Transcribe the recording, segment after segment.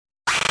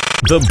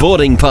The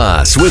Boarding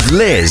Pass with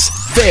Liz,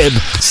 Fib,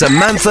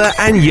 Samantha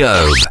and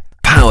Yob.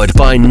 Powered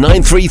by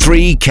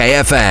 933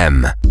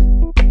 KFM.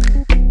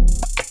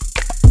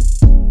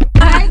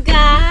 Hi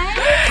guys.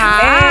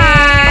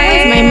 Hi. Why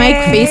is my mic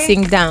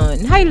facing down?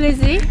 Hi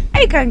Lizzie.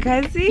 Hi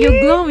Kankazi.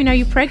 You're glowing. Are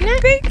you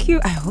pregnant? Thank you.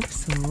 I hope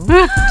so. Do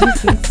you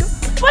think so?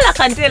 Well, I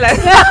can tell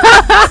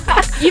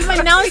us. You've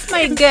announced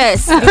my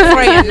guest before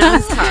I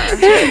announced her.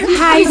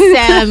 Hi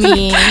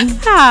Sammy.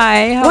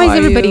 Hi. How Why is are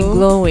everybody you?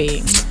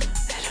 glowing?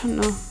 I don't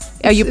know.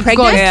 Are you It's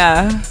pregnant? God.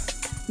 Yeah.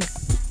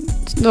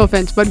 No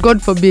offense, but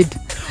God forbid.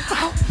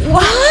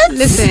 What?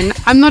 Listen,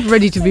 I'm not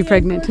ready to be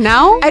pregnant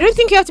now. I don't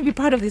think you have to be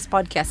part of this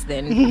podcast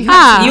then. You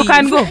You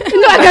can go.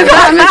 No,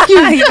 I'm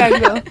excused. You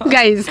can go.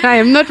 Guys, I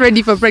am not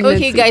ready for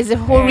pregnancy. Okay, guys, the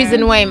whole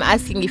reason why I'm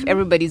asking if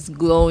everybody's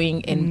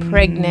glowing and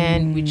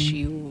pregnant, which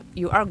you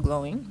are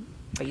glowing,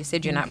 but you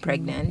said you're not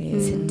pregnant.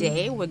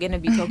 Today, we're going to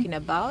be talking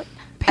about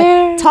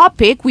a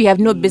topic we have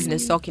no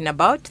business talking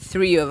about,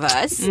 three of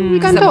us. We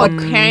It's can about talk.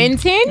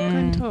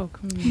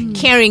 parenting,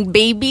 carrying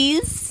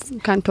babies,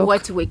 Can't talk.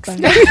 what to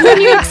expect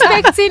when you're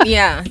expecting.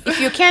 Yeah,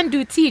 if you can't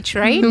do teach,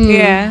 right?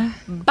 Yeah.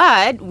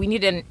 But we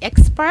need an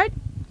expert.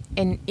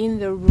 And in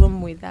the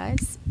room with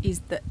us is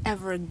the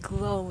ever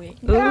glowing,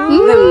 the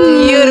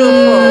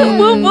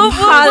beautiful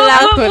Paula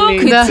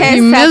Kutesa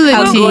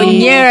humility.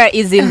 Kagonyera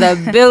is in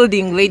the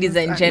building, ladies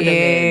and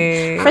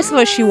gentlemen. Yeah. First of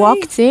all, she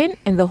walked in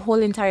and the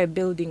whole entire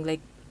building, like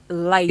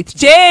light,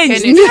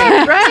 Changed.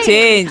 penetrated, right?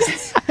 Changed.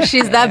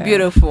 She's that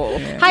beautiful.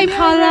 Hi,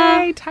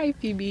 Paula. Hi,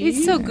 Phoebe.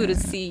 It's so good to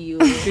see you.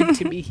 good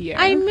to be here.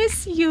 I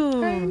miss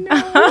you.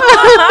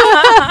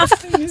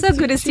 So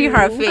good to see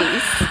her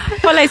face.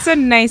 Paula, it's so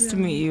nice to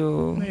meet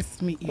you. Nice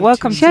to meet you.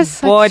 Welcome too. She has to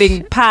such-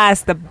 Boarding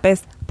Pass, the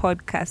best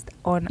podcast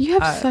on You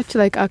have earth. such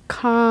like a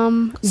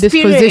calm Spirit,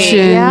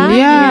 disposition.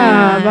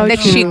 yeah? About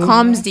Like you. she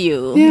calms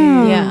you.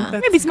 Yeah.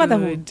 That's Maybe it's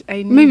motherhood. good.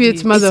 I Maybe need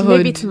it's it. motherhood.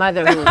 Maybe it's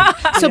motherhood.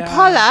 So Yeah.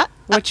 Paula,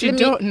 What you let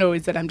me- don't know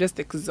is that I'm just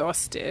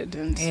exhausted.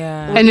 And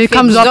Yeah. And it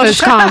comes off as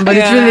exhaustion- calm, but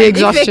it's Yeah. really if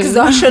exhaustion.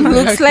 exhaustion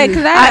looks like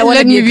that, I want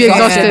let to me be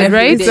exhausted, every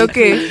right? day, It's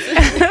okay.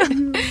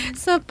 please.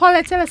 So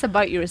Paula, tell us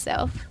about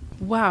yourself.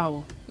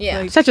 wow.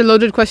 Yeah, Like, Such a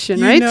loaded question,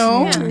 you right?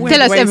 know, Yeah. where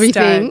Tell us do I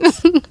everything.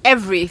 start?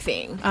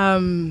 everything.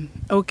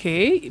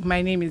 Okay.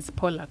 My name is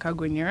Paula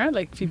Kagonyera,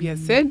 like Phoebe has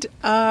said.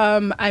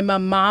 I'm a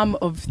mom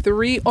of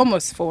 3,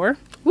 almost 4.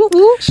 Woo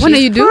woo. When are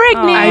you due?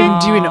 pregnant. I'm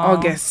due in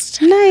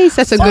August. Nice.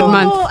 That's a good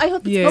month. I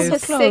hope Yes.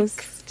 it's So August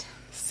 6th.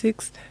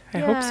 6th. I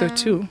hope so Yeah.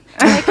 too.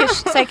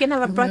 So I can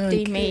have a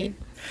birthday Okay. made.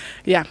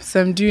 Yeah.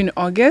 So I'm due in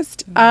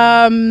August.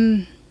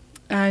 And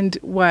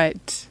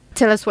what?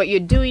 Tell us what you're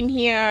doing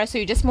here. So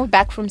you just moved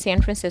back from San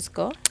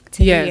Francisco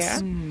to Yes.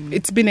 here.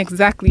 It's been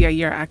exactly a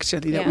year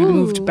actually that we Yeah.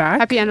 moved back.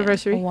 Happy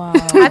anniversary Wow.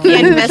 Happy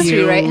anniversary,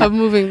 you. right? of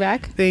moving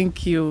back.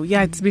 Thank you.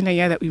 Yeah, it's been a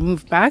year that we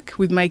moved back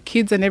with my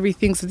kids and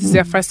everything. So this is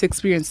their first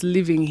experience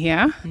living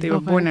here. They were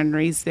born and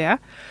raised there.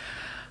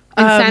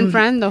 In San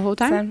Fran the whole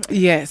time?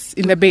 Yes,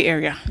 in the Bay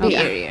Area. Bay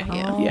Area,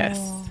 yeah. Yes.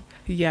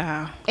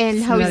 Yeah.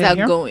 And how is Similar that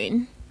here.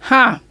 going?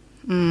 Huh.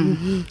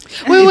 Wait, It's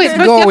first you have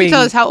to going.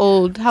 tell us how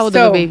old are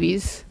the So-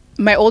 babies?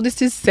 My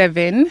oldest is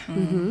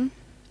 7.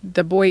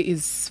 The boy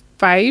is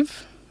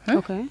 5. Huh?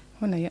 Okay.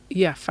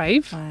 Yeah,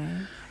 5.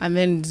 And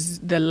then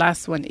the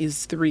last one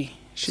is 3.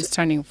 She's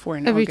turning 4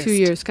 in Every August. 2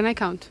 years. Can I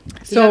count?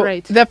 Is So that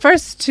right? the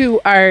first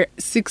 2 are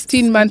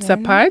 16 months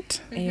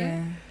apart.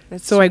 Yeah.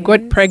 That's So I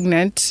got nice.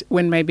 pregnant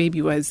when my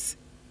baby was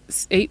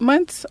 8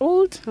 months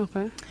old.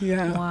 Okay.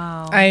 Yeah.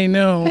 Wow. I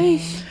know.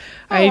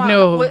 I wow.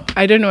 know. Well-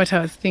 I don't know what I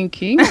was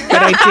thinking, but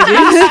I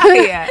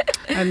did yeah. it.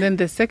 And then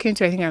the second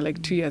 2, I think, are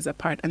like 2 years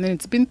apart. And then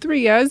it's been 3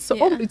 years. So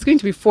Yeah. it's going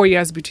to be 4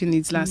 years between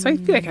these last. So I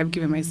feel like I've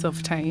given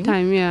myself time.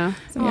 Time, yeah.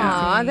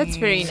 Aw, that's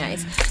very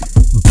nice.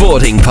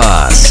 Boarding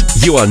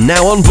Pass. You are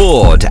now on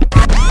board.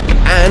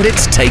 And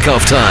it's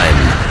takeoff time.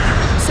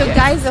 So,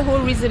 guys, the whole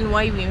reason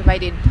why we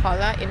invited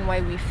Paula and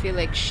why we feel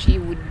like she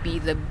would be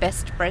the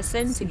best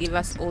person to give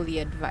us all the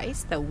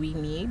advice that we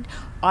need.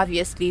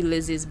 Obviously,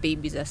 Liz's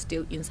babies are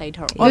still inside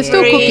her. They're still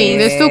ovaries. cooking.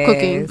 They're still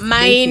cooking.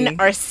 Mine Baking.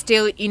 are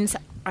still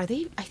inside. Are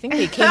they? I think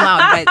they came out,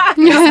 but I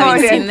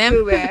haven't seen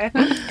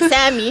them.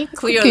 Sammy,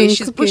 clearly, Cooking, she's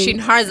cooking. pushing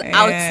hers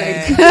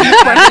outside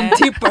deeper and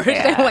deeper.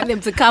 I don't want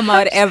them to come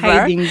out ever.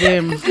 Hiding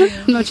them.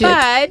 Not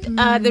yet.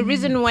 But the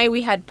reason why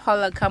we had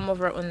Paula come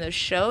over on the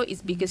show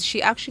is because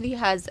she actually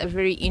has a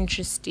very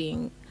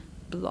interesting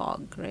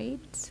blog, right?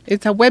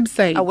 It's a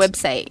website. A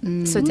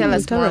website. So tell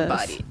us tell more us.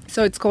 about it.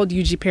 So it's called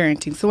UG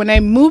Parenting. So when I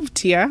moved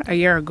here a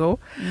year ago,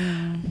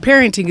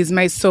 parenting is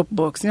my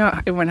soapbox. You know,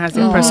 everyone has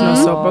their personal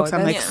soapbox.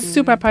 I'm like that's-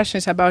 super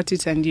passionate about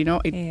it, and you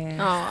know, it. Yeah.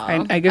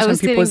 Aw. I get on was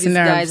telling people's these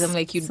guys, nerves. I'm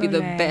like, you'd So be the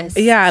nice. best.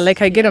 Yeah,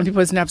 like I get on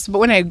people's nerves. But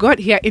when I got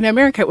here in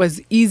America, it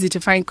was easy to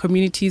find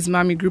communities,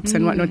 mommy groups,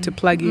 and whatnot to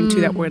plug into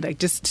that were like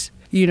just,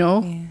 you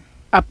know, Yeah.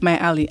 up my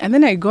alley. And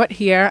then I got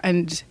here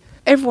and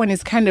everyone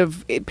is kind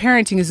of,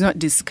 parenting is not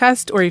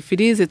discussed, or if it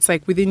is, it's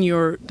like within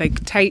your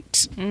like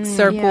tight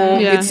circle.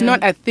 Yeah. It's not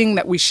a thing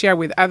that we share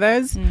with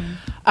others.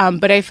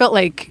 But I felt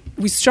like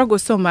we struggle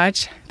so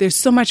much. There's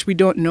so much we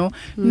don't know.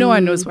 No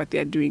one knows what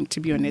they're doing, to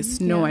be honest.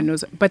 No one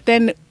knows. But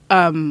then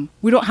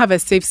we don't have a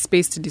safe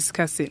space to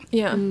discuss it.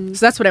 Yeah.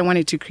 So that's what I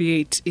wanted to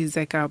create, is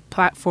like a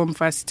platform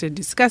for us to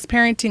discuss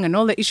parenting and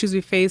all the issues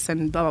we face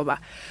and blah, blah, blah.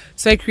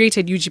 So I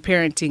created UG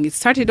Parenting. It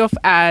started off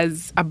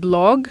as a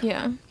blog.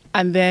 Yeah.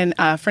 And then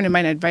a friend of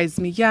mine advised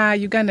me,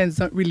 Ugandans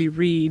don't really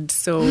read.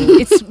 So,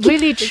 It's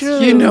really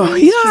true. you know,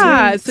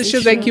 yeah. So It's she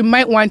was like, you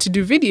might want to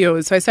do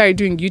videos. So I started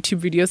doing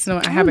YouTube videos. So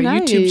now I have a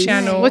YouTube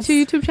channel. What's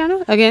your YouTube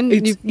channel? Again,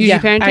 It's, UG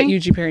at Parenting?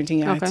 UG Parenting,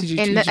 yeah. Okay. It's UG,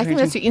 And UG I think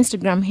that's Parenting. your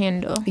Instagram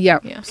handle. Yeah.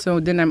 So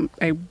then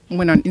I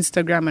went on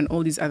Instagram and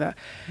all these other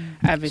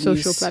avenues.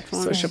 Social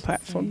platforms. Social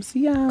platforms.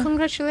 Yeah.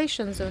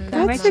 Congratulations on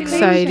that. That's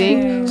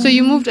exciting. So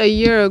you moved a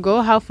year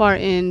ago. How far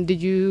in did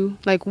you,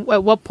 like,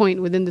 at what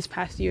point within this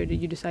past year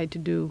did you decide to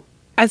do?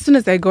 As soon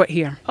as I got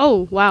here.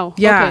 Oh, wow.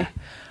 Yeah.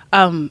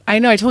 Okay. I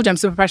know I told you I'm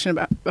super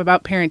passionate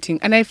about parenting.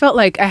 And I felt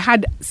like I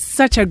had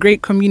such a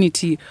great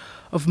community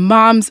of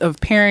moms, of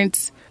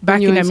parents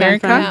back you in in San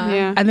America. Fran,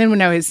 yeah. And then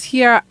when I was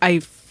here,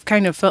 I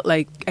kind of felt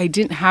like I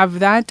didn't have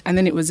that. And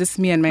then it was just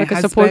me and my Like a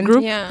husband. support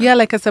group? Yeah.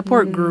 Like a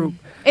support group.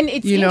 And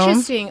it's You know?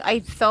 interesting. I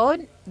thought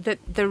that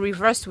the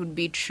reverse would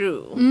be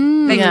true.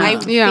 Like Yeah. I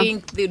would Yeah.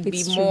 think there'd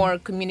be more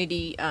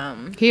community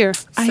Here.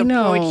 I support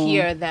know.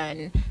 here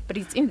than. But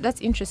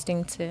that's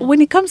interesting too.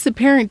 When it comes to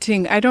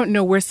parenting, I don't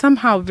know. We're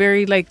somehow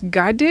very like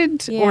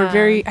guarded or Yeah,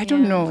 very, I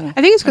don't yeah. know.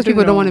 I think it's because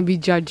people don't know. want to be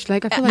judged.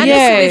 Like, I feel like And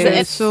Yes. there's-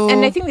 it's so...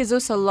 and I think there's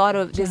also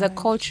there's a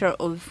culture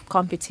of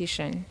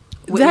competition.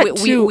 That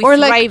too. We or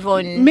like thrive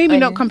on maybe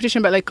not on-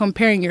 competition, but like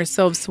comparing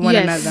yourselves to one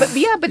Yes.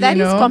 another. But that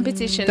you is know?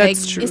 competition.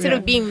 That's like true, instead yeah.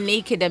 of being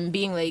naked and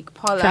being like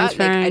Paula, like I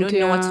Transparent, don't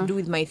know what yeah. to do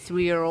with my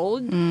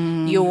 3-year-old.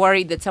 You're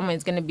worried that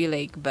someone's gonna be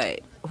like,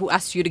 but who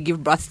asked you to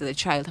give birth to the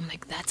child? I'm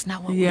like, that's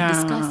not what we're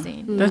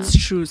discussing. That's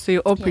true. So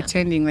you're all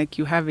pretending like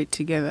you have it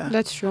together.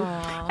 That's true.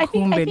 I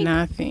Kumbe think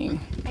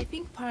nothing.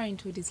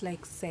 parenthood is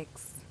like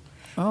sex.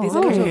 Oh, There's a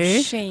lot okay.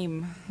 of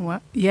shame.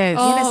 What? Yes.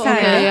 You understand?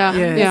 okay, yeah.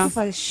 Yes. Yeah.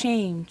 People are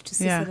ashamed to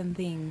say Yeah. certain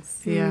things.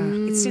 Yeah.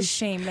 It's just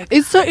shame. Like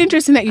It's so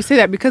interesting that you say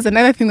that, because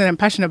another thing that I'm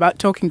passionate about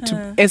talking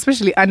to,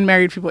 especially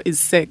unmarried people, is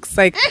sex.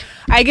 Like,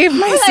 I gave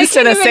my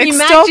sister a sex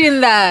talk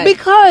that.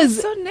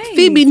 because so nice.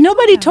 Phoebe,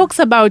 nobody talks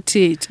about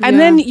it, and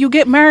Yeah. then you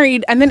get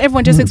married, and then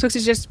everyone just expects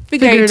you to just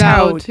figure it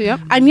out.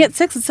 Yep. And yet,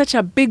 sex is such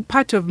a big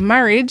part of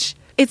marriage.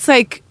 It's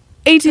like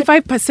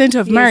 85%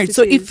 of Yes, marriage. it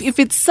So if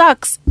it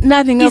sucks,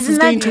 nothing else is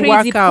Isn't going that to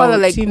crazy, work Paula? out.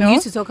 Like you we know?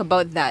 used to talk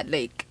about that.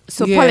 Like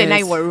so, Paula and I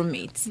Yes. were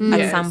roommates at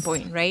Yes. some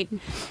point, right?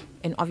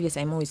 And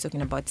obviously, I'm always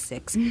talking about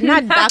sex.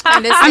 Not that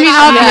kind of sex. I mean,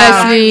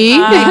 obviously.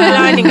 like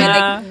learning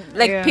and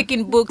like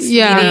picking books,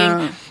 Yeah.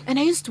 reading. And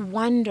I used to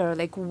wonder,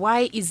 like,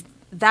 why is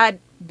that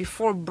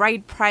before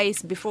bride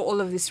price, before all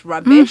of this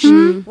rubbish?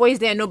 Why is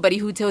there nobody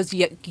who tells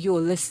you, yo,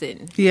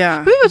 listen?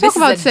 Yeah. People This talk is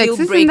about a sex. deal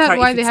Isn't breaker that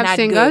why if they it's have not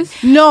singers?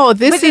 No,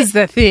 this But is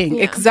the thing.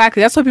 yeah.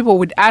 Exactly. That's what people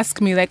would ask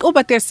me. Like, oh,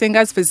 but they're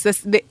singers for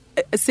this.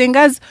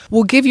 Singers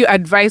will give you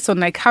advice on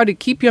like how to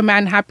keep your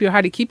man happy or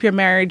how to keep your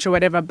marriage or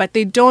whatever. But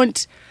they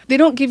don't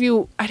give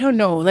you, I don't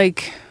know,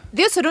 like,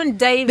 They also don't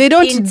dive They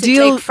don't into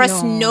deal- like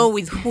first no. know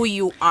with who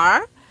you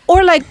are.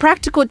 or like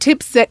practical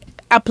tips that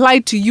apply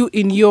to you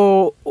in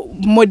your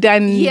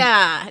modern.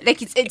 Yeah, like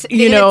it's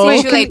You they're know. gonna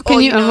teach Can, like, can oh,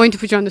 you, I'm know, going to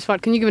put you on the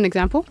spot. Can you give an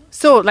example?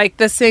 So like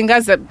the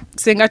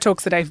singer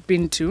talks that I've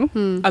been to,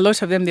 a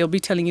lot of them, they'll be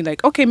telling you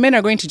like, okay, men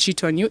are going to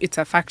cheat on you. It's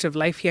a fact of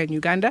life here in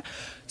Uganda.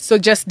 So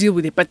just deal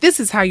with it. But this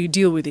is how you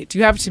deal with it.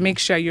 You have to make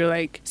sure you're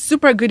like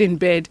super good in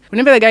bed.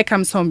 Whenever the guy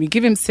comes home, you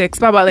give him sex,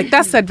 blah, blah. Like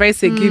that's the advice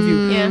they give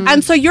you. Yeah.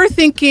 And so you're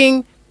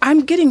thinking,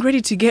 I'm getting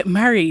ready to get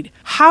married.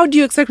 How do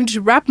you expect me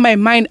to wrap my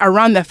mind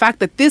around the fact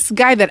that this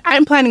guy that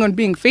I'm planning on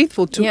being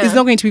faithful to Yeah. is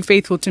not going to be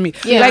faithful to me?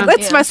 Yeah. Like,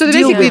 let's Yeah. first So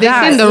deal basically, with they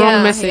that. send the wrong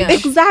Yeah, message. yeah.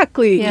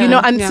 Exactly. Yeah. You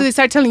know, and Yeah. so they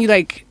start telling you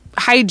like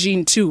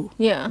hygiene too.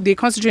 Yeah. They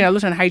concentrate a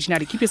lot on hygiene, how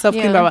to keep yourself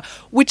clean, Yeah. blah, blah,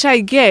 which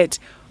I get.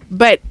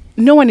 But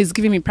no one is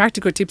giving me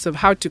practical tips of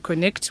how to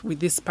connect with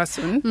this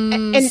person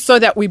And so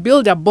that we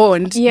build a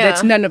bond Yeah.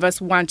 that none of us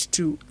want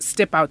to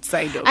step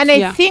outside of. And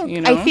Yeah.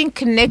 You know? I think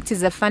connect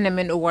is a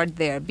fundamental word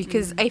there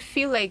because I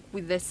feel like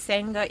with the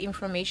Senga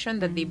information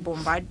that they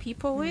bombard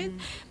people with,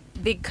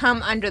 they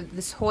come under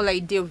this whole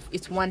idea of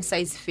it's one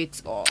size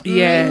fits all.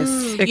 Yes,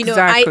 You know,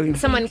 exactly.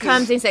 someone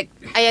comes and it's like,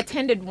 I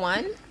attended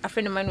one. A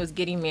friend of mine was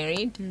getting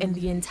married, and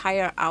the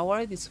entire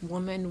hour, this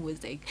woman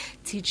was like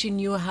teaching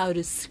you how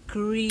to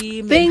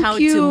scream Thank and how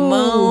you. to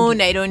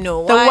moan. I don't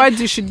know the what.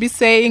 words you should be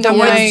saying. The I'm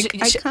words like,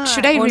 sh- I sh- can't.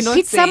 should I Or repeat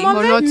not some saying. of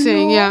Or them? not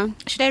saying, yeah.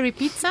 Should I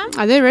repeat some?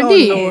 Are they Oh,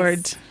 ready?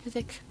 Lord. It's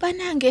like,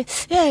 Banange.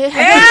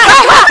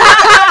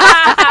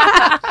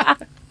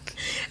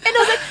 And I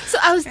was like, so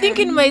I was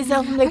thinking to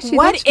myself, I'm like, Actually,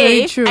 what that's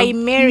very if true. I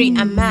marry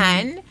a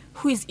man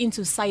who is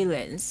into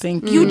silence?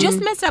 Thank You you.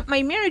 just messed up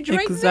my marriage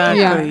right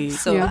Exactly. there.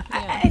 So, Yeah.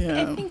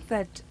 I think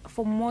that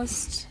for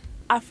most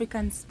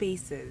African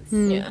spaces,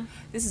 yeah.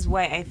 this is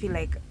why I feel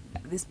like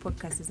this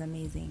podcast is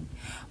amazing.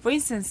 For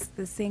instance,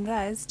 the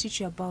singers teach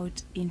you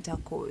about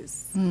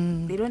intercourse.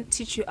 They don't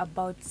teach you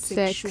about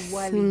Sex.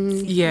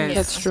 sexuality. Yes.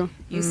 That's true.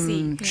 You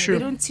see, true.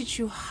 they don't teach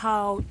you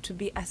how to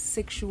be a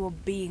sexual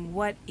being.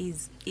 What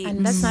is it?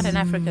 And that's not an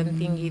African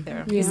thing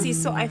either. You see,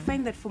 so I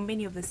find that for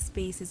many of the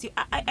spaces,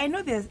 I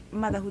know there's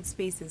motherhood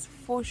spaces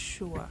for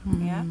sure,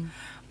 yeah,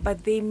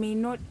 but they may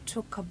not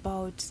talk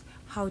about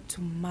how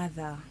to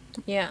mother,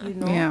 Yeah. you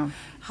know, Yeah.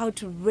 how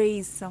to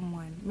raise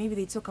someone. Maybe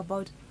they talk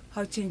about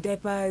how to change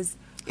diapers,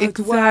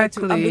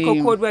 Exactly.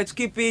 umbilical cord, where to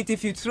keep it,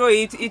 if you throw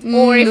it,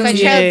 Or if a child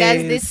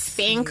does Yes. this,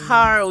 spank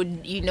her, or,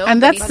 you know. And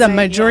but that's it's the like,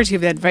 majority yeah.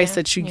 of the advice Yeah.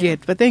 that you Yeah.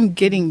 get. But then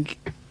getting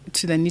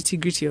to the nitty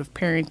gritty of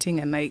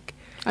parenting and like,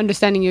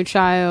 Understanding your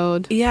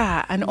child.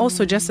 yeah, and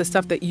also just the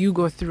stuff that you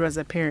go through as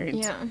a parent.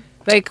 Yeah.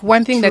 Like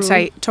one thing that True.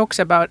 I talked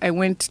about, I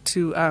went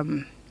to,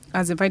 I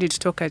was invited to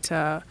talk at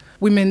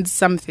women's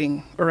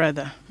something or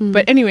other.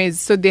 But anyways,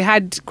 so they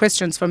had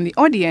questions from the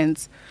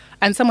audience,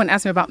 and someone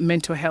asked me about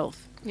mental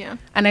health. Yeah.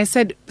 And I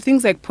said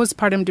things like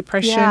postpartum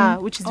depression, Yeah,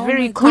 which is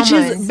very my common. which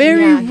is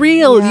very Yeah.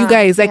 real, Yeah. you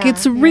guys. Like Yeah.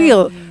 it's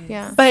real,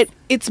 Yeah. but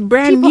it's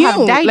brand People new.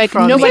 have died Like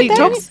from it. nobody Yeah,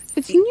 talks.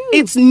 It's new.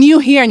 It's new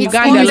here in It's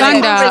Uganda. new Like,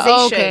 Uganda.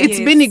 conversation. Okay. it's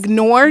been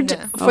ignored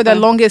Yeah. for the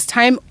longest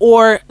time,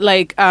 or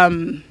like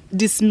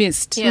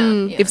dismissed. Yeah.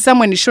 Yeah. If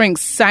someone is showing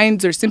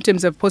signs or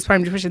symptoms of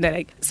postpartum depression, they're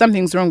like,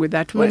 something's wrong with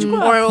that one.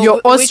 Or You're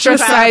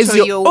ostracized. witchcraft,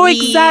 or you're Oh,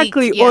 weak.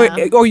 exactly.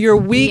 Yeah. Or you're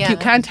weak. Yeah. You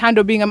can't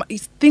handle being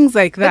things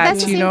like But that.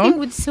 that's the You same know. thing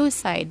with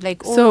suicide.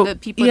 Like all So, the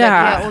people yeah.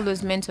 that all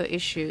those mental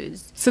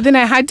issues. So then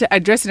I had to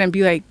address it and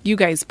be like, you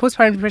guys,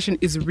 postpartum depression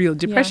is real.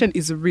 Depression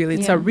is real.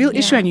 It's Yeah. a real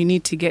issue Yeah. and you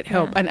need to get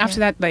help. Yeah. And after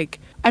that, like,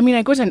 I mean,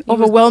 I got an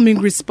overwhelming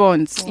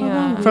response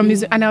Yeah. from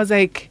these, and I was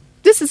like,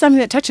 this is something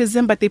that touches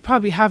them, but they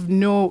probably have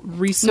no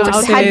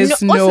resources. They had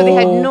also, they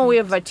had no way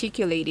of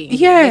articulating. Like,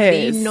 they Yes.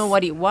 didn't know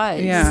what it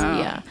was.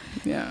 Yeah.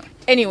 Yeah.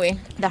 Anyway,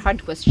 the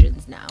hard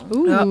questions now.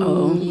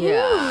 Uh-oh.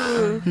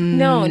 Yeah.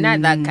 No,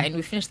 not that kind.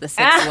 We finished the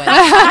sex one.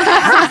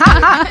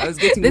 I was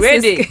getting This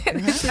ready.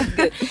 is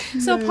good.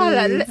 So,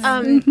 Paula,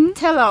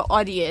 tell our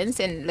audience,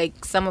 and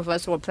like some of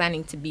us who are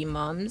planning to be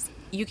moms,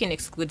 you can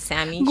exclude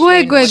Sammy.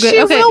 Good. She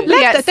Okay, will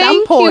be at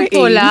some point.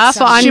 Paula,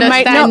 for She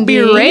might not be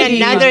understanding.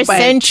 ready. Another but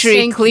century,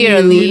 Thank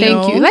clearly. you.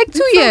 Thank you. know, Like 2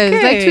 it's years.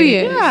 Like okay. 2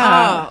 years.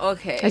 Yeah. Oh,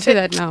 okay. I say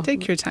that now.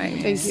 Take your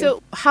time.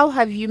 So, how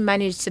have you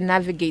managed to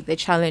navigate the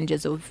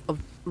challenges of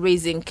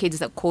raising kids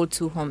that call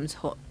two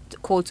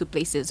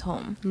places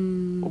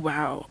home?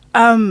 Wow.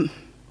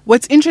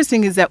 What's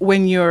interesting is that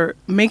when you're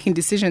making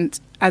decisions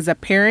as a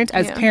parent,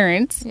 as Yeah.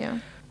 parents, Yeah.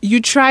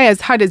 you try as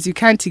hard as you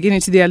can to get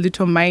into their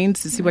little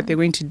minds to see what they're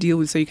going to deal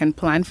with so you can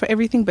plan for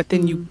everything, but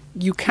then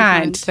you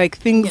can't. Like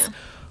things Yeah.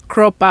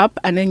 crop up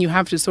and then you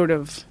have to sort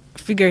of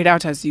figure it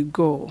out as you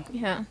go.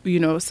 Yeah. You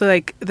know, so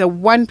like the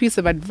one piece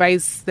of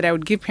advice that I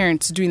would give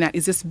parents doing that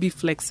is just be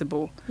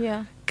flexible.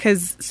 Yeah.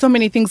 Because so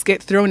many things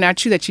get thrown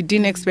at you that you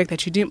didn't expect,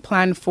 that you didn't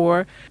plan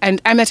for. And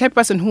I'm the type of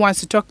person who wants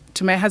to talk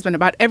to my husband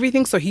about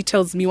everything, so he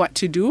tells me what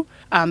to do.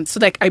 So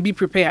like I be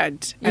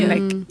prepared. And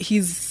like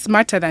he's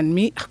smarter than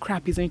me. Oh,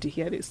 crap, he's going to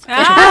hear this.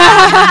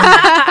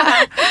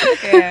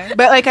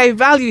 But like I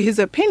value his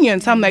opinion.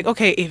 So I'm like,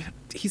 okay, if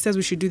he says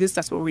we should do this,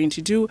 that's what we're going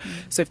to do.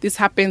 So if this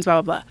happens,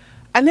 blah, blah, blah.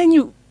 And then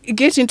you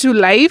get into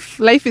life.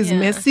 Life is Yeah.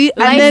 messy.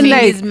 Life And then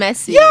like is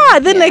messy. yeah,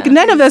 then like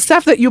none of the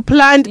stuff that you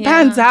planned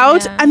pans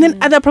out, yeah, and then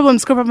other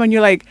problems come up, and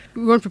you're like,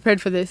 We weren't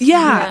prepared for this.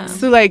 yeah. Yeah.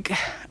 So like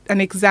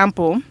an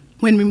example,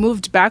 when we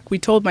moved back, we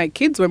told my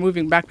kids we're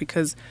moving back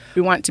because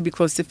we want to be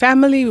close to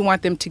family. We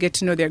want them to get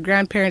to know their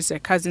grandparents, their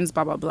cousins,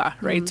 blah blah blah.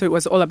 Right. So it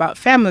was all about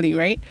family,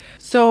 right?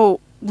 So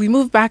we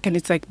moved back and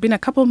it's like been a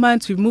couple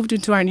months. We've moved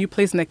into our new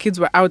place and the kids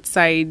were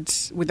outside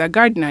with a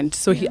garden. And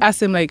so he asked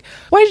them like,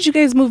 why did you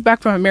guys move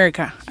back from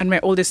America? And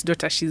my oldest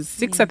daughter, she's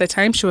 6 at the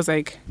time, she was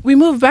like, we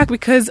moved back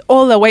because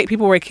all the white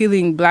people were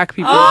killing black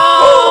people.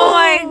 Oh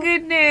my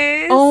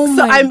goodness.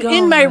 So I'm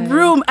in my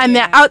room and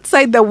they're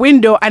outside the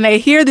window and I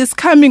hear this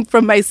coming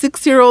from my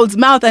 6-year-old's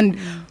mouth and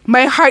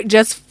my heart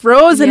just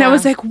froze and I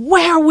was like,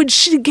 where would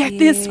she get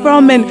this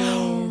from?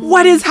 And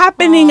what is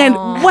happening and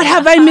what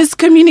have I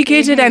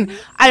miscommunicated? And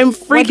I'm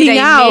freaking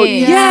out.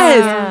 miss? Yes.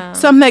 Yeah.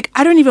 So I'm like,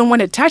 I don't even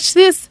want to touch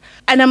this.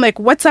 And I'm like,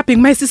 what's up?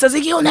 And my sister's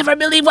like, you'll never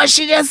believe what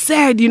she just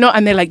said, you know?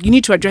 And they're like, you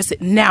need to address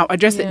it now.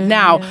 Address it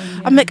now.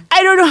 I'm like,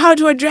 I don't know how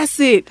to address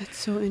it.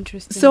 So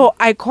interesting. So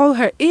I call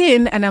her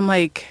in and I'm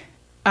like,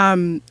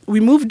 we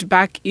moved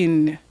back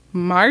in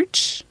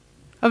March.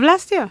 of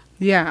last year.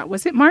 Yeah,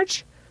 was it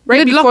March?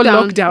 Right Mid before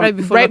lockdown. lockdown. Right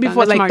before lockdown.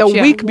 That's like March, the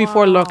yeah. week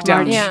before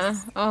lockdown. Yeah.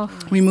 Oh.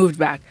 We moved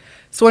back.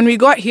 So when we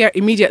got here,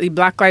 immediately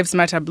Black Lives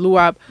Matter blew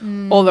up,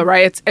 all the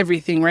riots,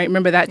 everything, right?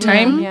 Remember that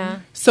time? Yeah.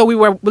 So we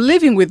were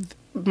living with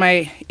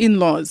my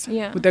in-laws,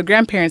 Yeah. with their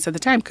grandparents at the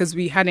time, because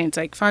we hadn't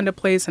like found a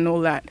place and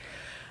all that.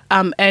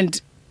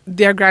 And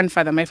their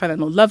grandfather, my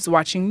father-in-law, loves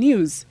watching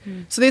news.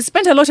 So they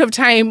spent a lot of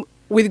time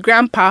with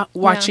grandpa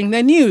watching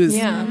the news.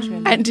 Yeah.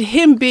 And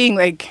him being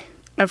like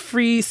a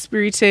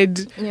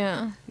free-spirited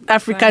Yeah.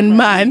 African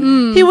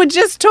man, he would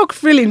just talk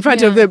freely in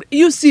front of them.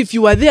 You see, if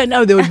you were there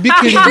now, they would be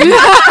killing you.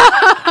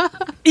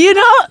 You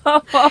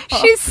know?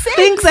 She's 6.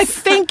 Things like,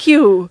 thank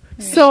you.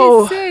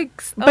 So, She's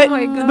 6. but Oh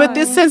my God. but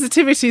this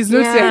sensitivity is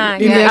not Yeah, in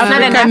the yeah. It's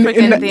not an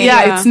African thing.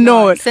 Yeah, Yeah. it's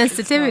not.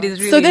 Sensitivity is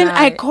really So then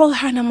I not. call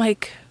her and I'm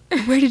like,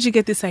 where did you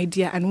get this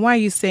idea and why are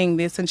you saying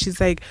this? And she's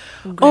like,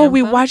 oh,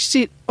 we watched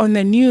it on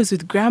the news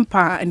with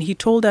Grandpa and he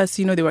told us,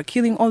 you know, they were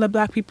killing all the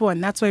black people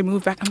and that's why I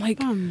moved back. I'm like,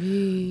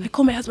 I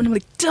call my husband, I'm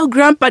like, tell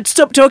Grandpa to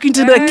stop talking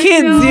to the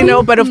kids, you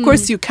know, but of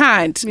course you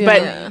can't.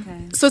 Yeah.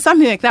 But so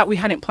something like that we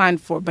hadn't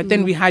planned for, but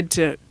then we had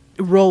to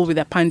roll with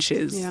the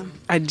punches,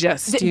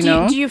 adjust,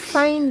 Do you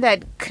find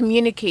that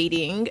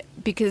communicating,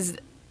 because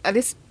at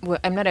least, well,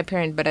 I'm not a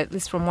parent, but at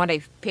least from what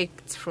I've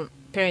picked from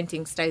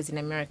parenting styles in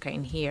America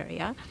and here,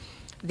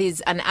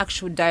 there's an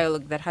actual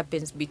dialogue that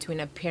happens between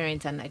a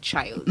parent and a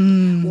child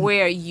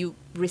where you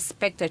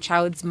respect a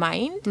child's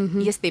mind.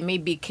 Yes, they may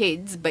be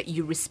kids, but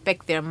you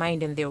respect their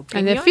mind and their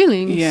opinion. And their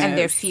feelings. And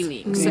their Yes.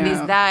 feelings. So Yeah.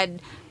 there's that.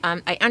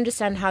 I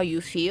understand how you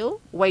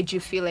feel. Why do you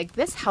feel like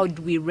this? How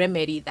do we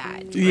remedy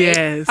that? right?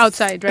 Yes.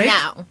 Outside, right?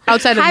 Now,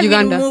 Outside of having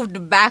Uganda.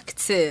 moved back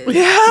to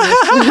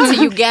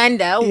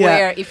Uganda, Yeah.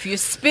 where if you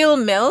spill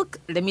milk,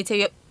 let me tell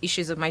you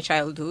issues of my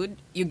childhood.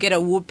 You get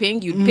a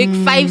whooping. You pick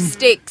 5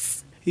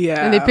 sticks.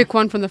 Yeah. And they pick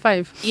one from the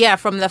 5. Yeah,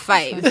 from the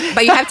 5,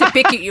 but you have to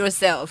pick it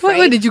yourself. Where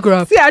Right? did you grow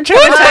up? See how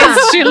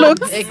traumatized she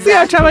looks. See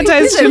how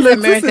traumatized These she are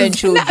looks. American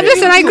children.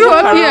 Listen, I grew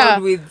up Around here.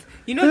 with,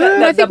 you know,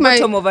 that the think my-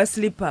 bottom of a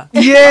slipper.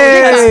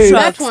 Yes.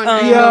 That one.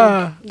 I know.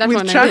 Yeah. That With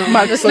one I track know.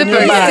 marks The on your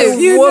slippers. back. Yes.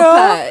 You know?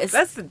 Whoopers.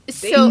 That's the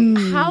thing.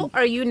 So, how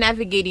are you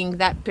navigating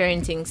that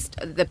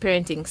the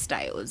parenting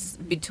styles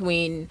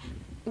between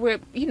where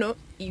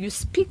you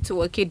speak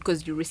to a kid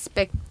because you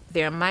respect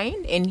their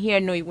mind, and here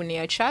no, when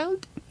you're a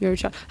child, You're a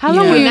child. How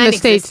long were you in the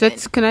States?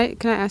 Non-existent.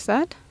 Can I ask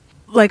that?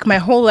 Like my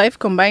whole life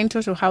combined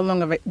total, how long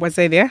was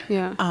I there?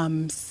 Yeah.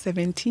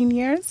 17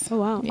 years. Oh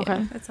wow.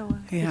 Okay. That's a while.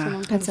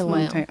 Yeah. That's a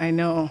long while. time. I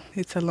know.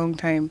 It's a long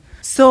time.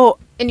 So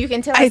And you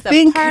can tell I us the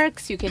think-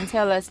 perks, you can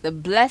tell us the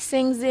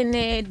blessings in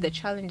it, the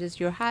challenges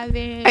you're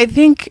having, I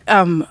think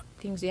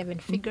things you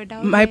haven't figured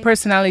out. my yet.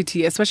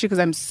 personality, especially because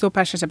I'm so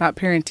passionate about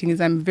parenting,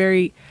 is I'm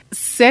very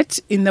set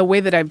in the way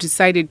that I've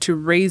decided to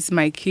raise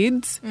my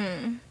kids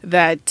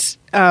that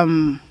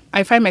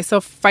I find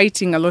myself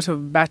fighting a lot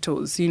of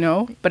battles, you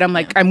know, but I'm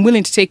like, I'm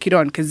willing to take it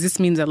on because this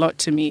means a lot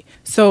to me.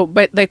 So,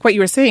 but like what you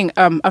were saying,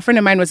 a friend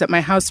of mine was at my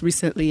house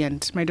recently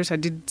and my daughter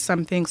did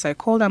something. So I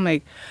called her, I'm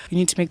like, you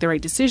need to make the right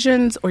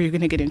decisions or you're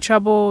going to get in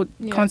trouble,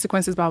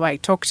 consequences, blah, blah. I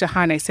talked to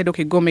her and I said,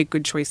 okay, go make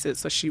good choices.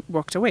 So she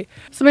walked away.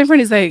 So my friend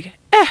is like,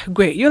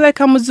 great, you're like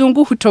a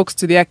Muzungu who talks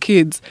to their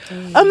kids.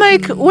 I'm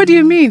like, what do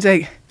you mean? It's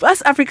like,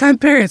 us African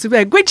parents would be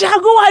like, pull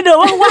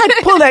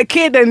that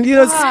kid and,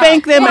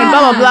 spank them and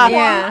blah, blah, blah.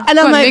 Yeah. And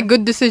I'm Go like, make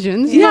good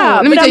decisions. Yeah,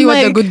 Let me but tell I'm you what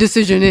the like- good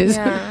decision is.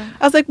 I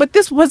was like, but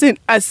this wasn't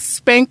a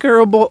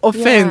spankerable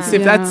offense,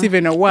 if Yeah. that's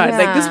even a word.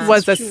 Like, this Yeah,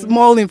 was a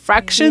small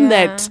infraction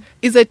that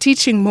is a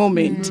teaching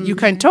moment. You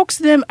can talk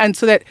to them, and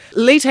so that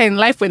later in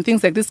life, when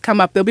things like this come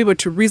up, they'll be able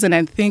to reason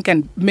and think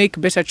and make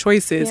better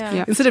choices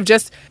Yeah. instead of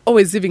just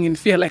always living in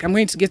fear. Like, I'm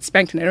going to get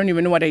spanked and I don't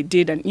even know what I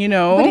did, and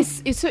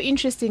But it's so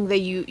interesting that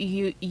you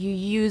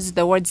use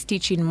the words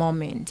teaching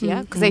moment,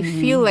 yeah? Because I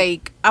feel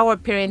like our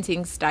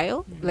parenting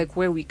style, like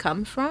where we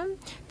come from,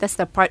 that's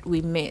the part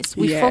we miss.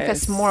 We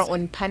focus Yes. more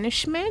on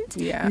punishment,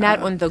 Yeah. not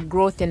on the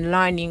growth and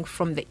learning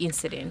from the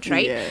incident,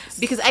 right? Yes.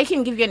 Because I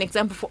can give you an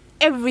example for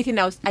everything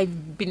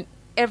I've been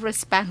ever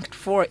spanked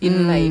for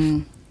in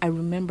life. I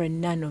remember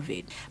none of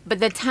it. But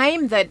the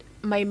time that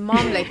my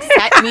mom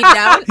sat me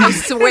down, I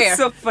swear. That's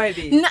so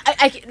funny. No,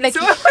 I like.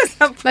 So what was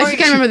the Like you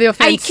can't remember the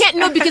offense. I can't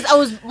know because I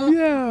was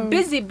Yeah.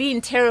 busy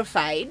being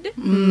terrified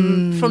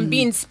from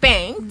being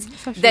spanked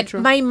actually that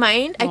true. my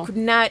mind I Oh. could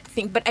not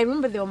think. But I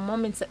remember there were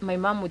moments that my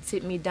mom would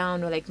sit me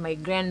down or like my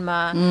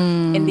grandma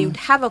and they would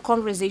have a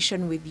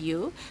conversation with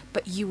you,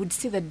 but you would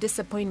see the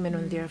disappointment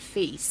on their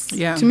face.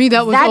 yeah. To me,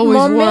 that was That always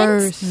moment,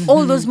 worse.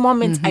 all those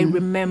moments I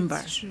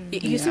remember.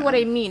 You see what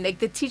I mean? Like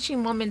the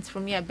teaching moments for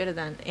me are better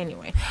than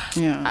anyway.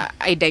 Yeah.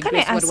 I Can I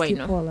digress. What ask do I you,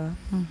 know? Paula?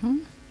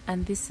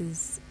 And this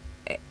is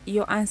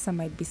your answer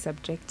might be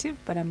subjective,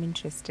 but I'm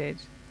interested.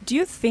 Do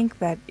you think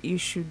that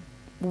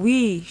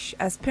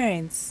as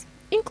parents,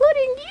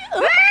 Including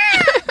you.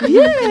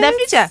 in the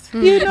future, do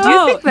you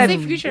think that Say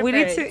future we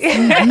need to?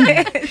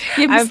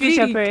 Give me I'm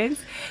future speedy.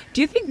 parents.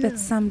 Do you think that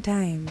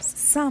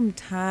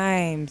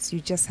sometimes you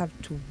just have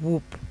to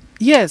whoop?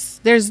 Yes,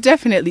 there's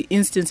definitely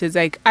instances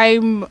like I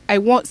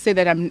won't say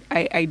that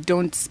I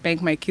don't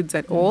spank my kids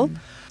at all.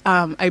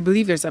 I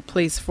believe there's a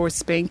place for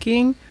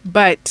spanking,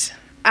 but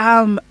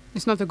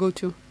It's not the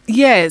go-to.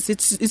 yes,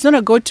 it's not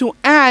a go-to,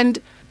 and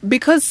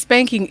because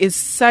spanking is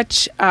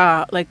such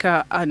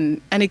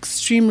an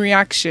extreme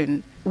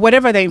reaction,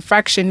 whatever the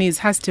infraction is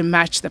has to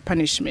match the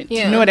punishment.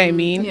 Yeah. You know what I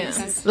mean? Yeah.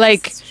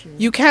 Like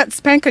you can't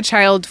spank a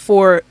child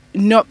for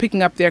not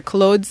picking up their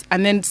clothes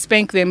and then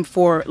spank them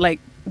for like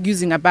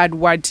using a bad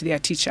word to their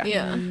teacher.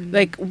 Yeah.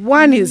 Like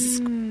one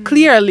is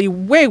clearly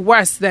way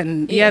worse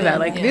than the other.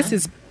 Like this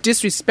is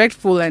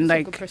disrespectful and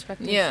That's a good like,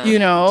 perspective. Yeah. you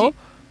know.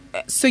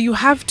 So you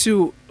have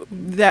to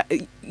that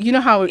you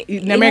know how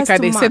in has America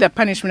to they say match. the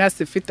punishment has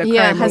to fit the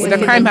Yeah, crime, has or to the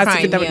fit crime the has to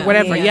crime, fit the yeah.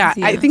 whatever. Yes,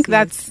 I yes, think yes.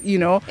 that's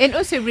And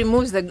also it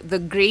removes the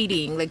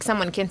grading. Like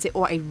someone can say,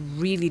 "Oh, I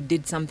really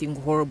did something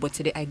horrible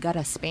today. I got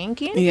a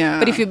spanking." Yeah.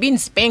 But if you're being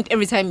spanked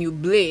every time you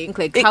blink,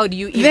 like how do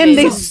you even?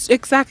 then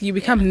exactly you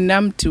become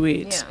numb to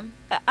it.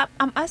 Yeah.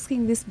 I'm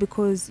asking this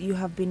because you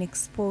have been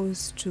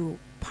exposed to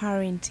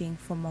parenting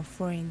from a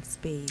foreign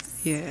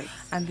space. Yes.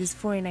 And these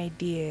foreign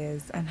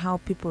ideas and how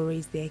people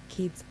raise their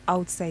kids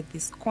outside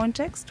this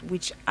context,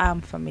 which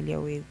I'm familiar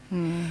with.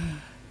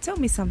 Tell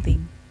me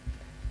something.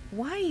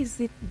 Why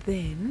is it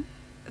then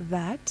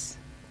that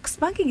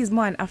spanking is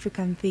more an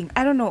African thing?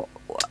 I don't know.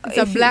 It's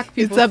a black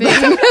people a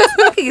thing.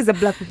 Spanking is a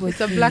black people It's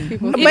a thing. black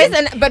people thing. It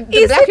is but the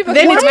Is black it- people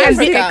Then from it can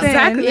be Africa.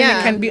 exactly. Then Yeah.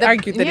 it can be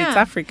argued that it's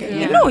yeah. African.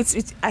 Yeah. No,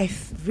 it's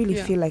really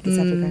Yeah. feel like it's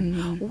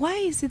African. Why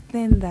is it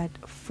then that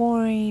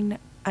foreign,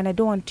 and I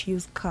don't want to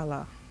use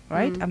color,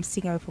 right? I'm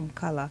staying away from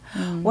color.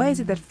 Why is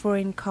it that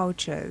foreign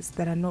cultures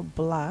that are not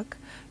black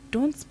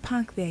don't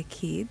spank their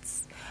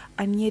kids,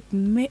 and yet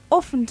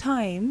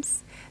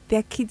oftentimes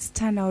their kids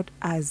turn out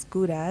as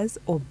good as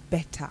or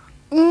better?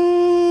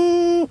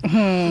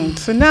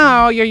 So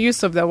now your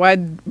use of the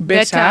word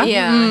better,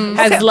 Yeah.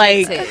 has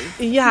like Effective.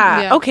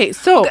 Yeah. okay,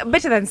 so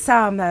Better than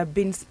some that have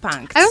been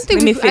spanked. I don't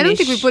think Let me I don't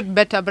think we finish. put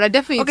better, but I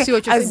definitely see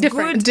what you're as saying.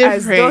 good Different.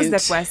 as those Different.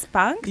 that were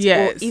spanked,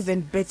 Yes. or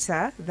even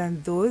better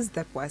than those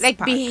that were Like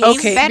spanked. behave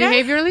Okay. better.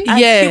 Behaviorally?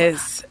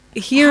 yes,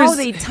 How here's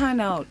they turn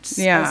out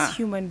Yeah. as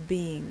human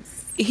beings.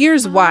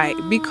 here's why,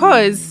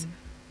 because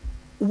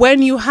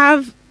when you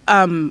have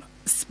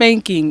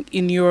spanking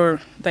in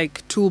your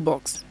like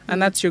toolbox,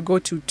 and that's your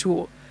go-to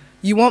tool,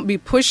 you won't be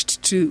pushed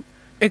to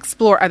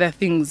explore other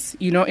things,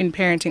 you know, in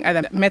parenting,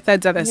 other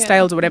methods, other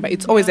styles, or whatever.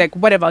 It's always like,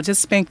 whatever, I'll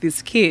just spank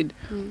this kid.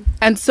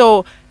 And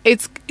so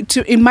it's,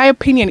 in my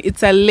opinion,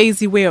 it's a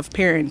lazy way of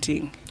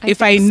parenting. If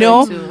I think so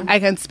know too. I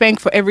can spank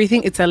for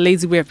everything, it's a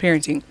lazy way of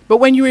parenting. But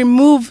when you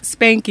remove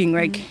spanking,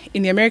 like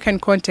in the American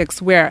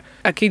context where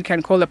a kid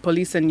can call the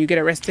police and you get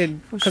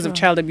arrested because of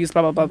child abuse,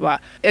 blah, blah, blah, blah,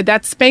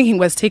 that spanking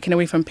was taken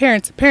away from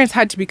parents. Parents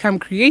had to become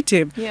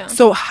creative. Yeah.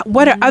 So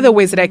what are other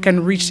ways that I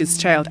can reach this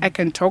child? I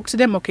can talk to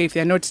them. Okay, if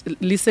they're not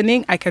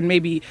listening, I can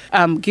maybe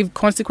give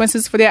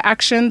consequences for their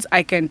actions.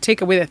 I can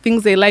take away the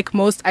things they like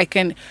most. I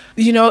can,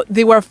 you know,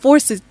 they were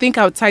forced to think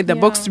outside the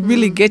box to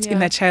really get in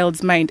the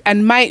child's mind.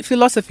 And my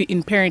philosophy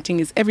in parenting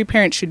is every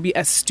parent should be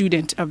a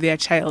student of their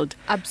child.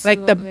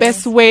 Like the Absolutely.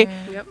 best way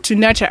to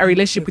nurture a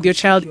relationship with your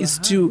child is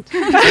to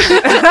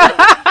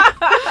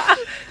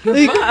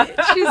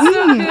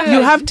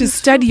you have to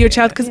study your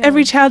child because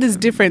every child is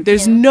different.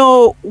 There's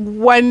no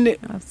one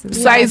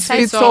size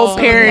fits all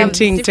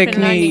parenting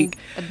technique.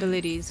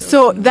 Abilities.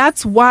 So also.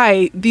 that's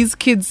why these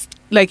kids,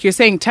 like you're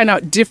saying, turn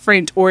out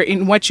different or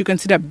in what you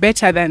consider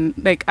better than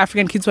like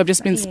African kids who have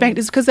just been spanked.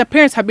 It's because the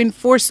parents have been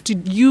forced to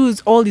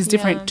use all these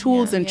different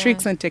tools and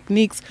tricks and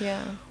techniques.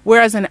 Yeah.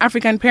 Whereas an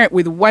African parent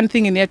with one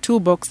thing in their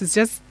toolbox is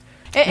just,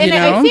 And you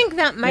I know? think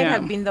that might Yeah.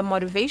 have been the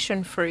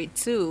motivation for it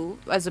too,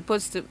 as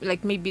opposed to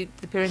like maybe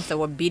the parents that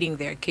were beating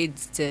their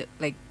kids to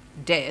like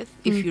death.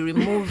 If you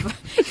remove,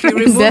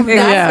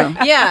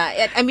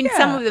 that, I mean,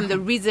 some of them, the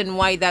reason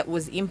why that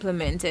was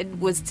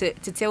implemented was to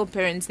tell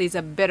parents there's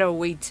a better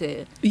way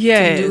to do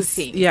yes,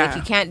 things. yeah. Like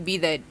it can't be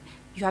that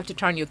you have to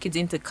turn your kids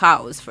into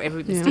cows for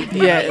every mistake. they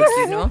Yes. make,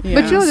 you know. Yeah.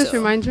 But you know what this So-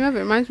 reminds me of? It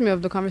reminds me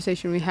of the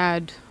conversation we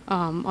had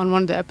on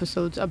one of the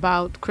episodes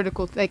about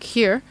critical, like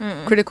here,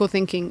 critical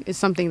thinking is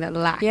something that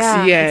lacks.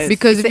 Yeah. Yes.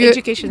 Because It's if the you-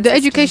 education the system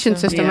education too.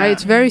 system, Yeah. right?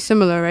 It's very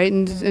similar, right?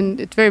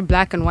 And it's very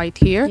black and white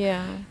here.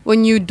 Yeah.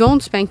 When you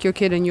don't spank your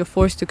kid and you're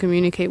forced to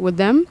communicate with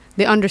them,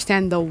 they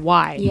understand the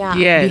why Yeah.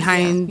 Yes.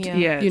 behind, Yeah.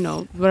 Yes. you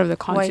know, whatever the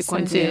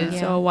consequence something- is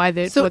yeah. or why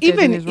they. So what they're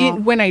doing is even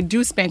wrong. when I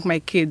do spank my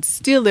kids,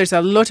 still there's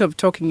a lot of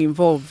talking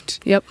involved.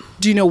 Yep.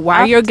 Do you know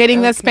why you're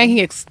getting that okay. spanking?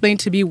 Explain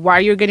to me why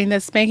you're getting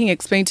that spanking.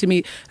 Explain to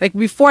me, like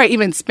before I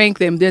even spank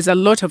them, there's a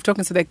lot of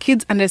talking so that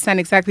kids understand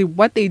exactly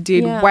what they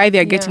did, Yeah, why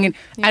they're yeah, getting it,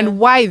 yeah. and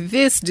why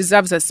this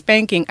deserves a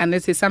spanking. And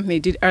let's say something they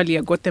did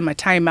earlier got them a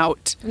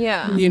timeout.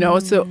 Yeah. You know,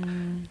 so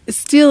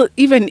still,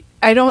 even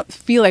I don't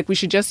feel like we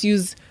should just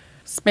use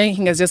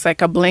spanking as just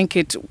like a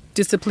blanket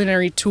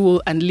disciplinary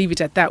tool and leave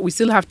it at that. We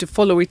still have to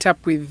follow it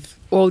up with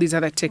all these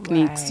other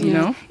techniques, Right. you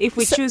know? If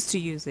we choose to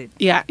use it.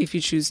 Yeah, if you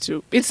choose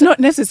to. It's not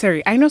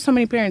necessary. I know so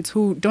many parents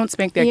who don't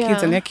spank their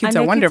kids and their kids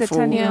are wonderful.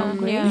 turning Yeah. out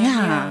great.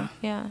 Yeah.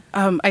 Yeah.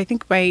 Yeah. I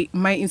think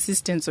my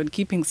insistence on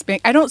keeping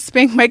spank. I don't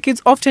spank my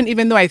kids often,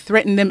 even though I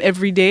threaten them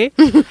every day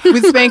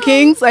with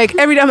spankings. Like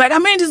every day, I'm like,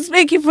 I'm going to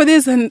spank you for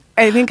this, and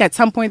I think at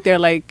some point they're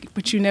like,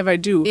 but you never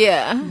do.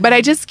 Yeah. But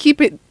I just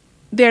keep it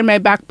there in my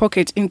back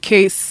pocket in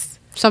case.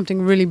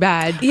 Something really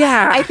bad.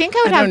 Yeah, I think I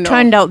would don't have know.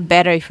 turned out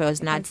better if I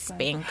was not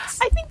spanked.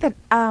 I think that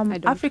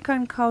don't.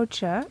 African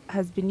culture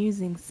has been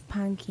using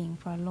spanking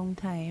for a long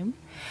time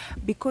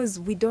because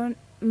we don't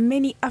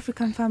many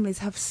African families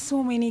have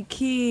so many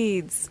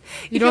kids.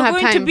 You if don't you're have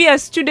going time. to be a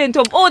student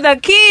of all the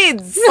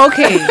kids,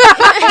 Okay.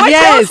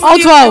 Yes. All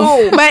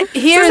 12. But so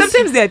here's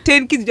sometimes there are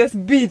 10 kids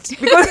just beat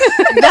because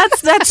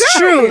that's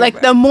true.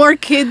 Like the more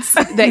kids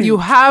that you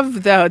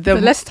have, the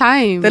less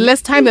time. the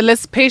less time, the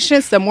less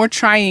patience, the more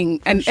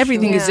trying, and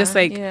everything is just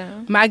like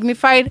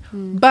magnified.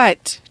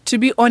 But to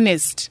be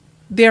honest,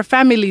 their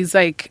families,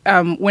 like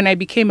when I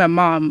became a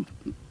mom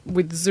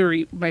with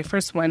Zuri, my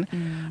first one,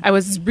 I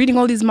was reading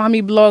all these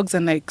mommy blogs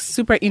and like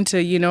super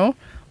into,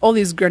 all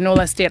these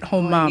granola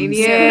stay-at-home moms.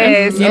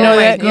 yes, You know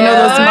that? You know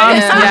those moms?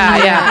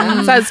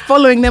 Yeah. So I was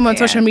following them on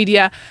social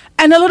media,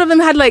 and a lot of them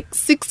had like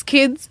 6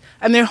 kids,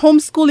 and they're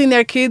homeschooling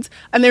their kids,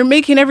 and they're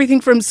making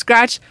everything from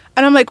scratch.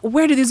 And I'm like,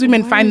 where do these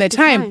women find the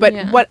time? But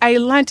what I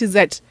learned is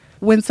that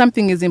when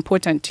something is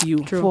important to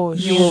you, you will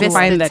invest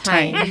find the the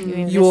time.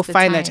 time. You will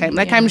find the time.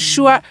 Like I'm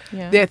sure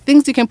there are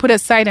things you can put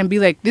aside and be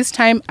like, this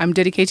time I'm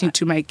dedicating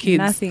to my kids.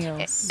 nothing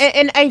else.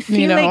 And I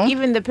feel know? like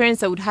even the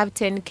parents that would have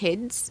 10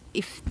 kids,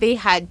 if they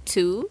had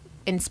to,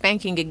 and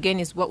spanking again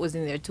is what was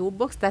in their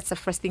toolbox, that's the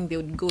first thing they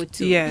would go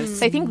to. Yes.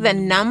 So I think the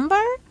number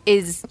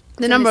is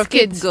The number of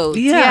kids. scapegoat.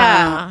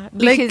 Yeah.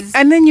 Like, Because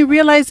and then you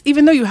realize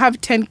even though you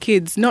have 10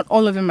 kids, not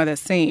all of them are the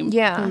same.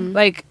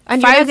 Like And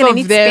you're not 5 gonna of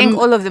need to them, spank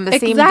all of them the same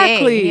day.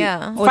 exactly.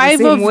 Yeah. Or the 5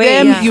 same of way,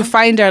 them you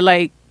find are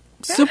like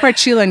super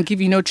chill and give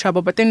you no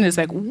trouble, but then there's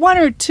like 1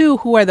 or 2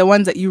 who are the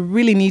ones that you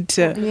really need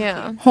to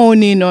Yeah.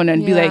 hone in on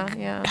and be Yeah, like,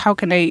 yeah. how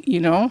can I,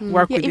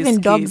 work Yeah, with even this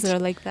dogs kid? are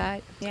like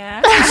that.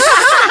 Yeah.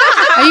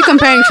 Are you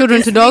comparing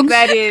children to dogs?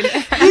 That in.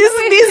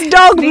 These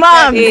dog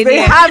moms, in, they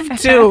yeah.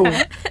 have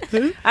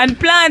to. And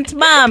plant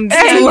moms.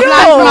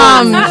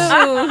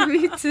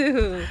 Me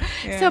too.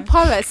 So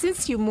Paula,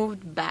 since you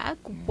moved back,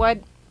 what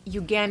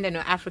Ugandan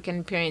or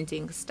African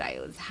parenting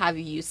styles have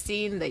you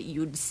seen that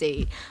you'd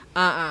say,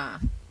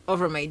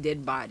 over my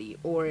dead body?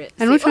 Or And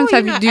say, which ones "Oh,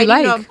 have know, do you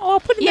I didn't like? know-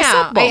 Put in the yeah,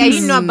 soapbox. I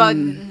didn't know about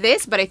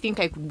this, but I think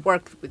I could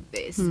work with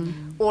this.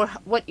 Or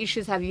what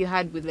issues have you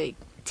had with like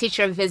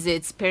teacher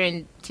visits,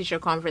 parent-teacher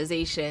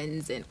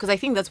conversations? And because I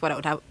think that's what I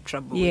would have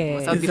trouble with.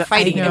 most. I would be Yes,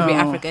 fighting I every know.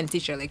 African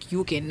teacher like,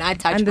 you cannot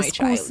touch And the my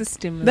school child.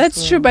 system. as That's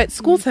well. true, but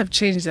schools have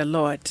changed a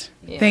lot,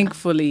 Yeah.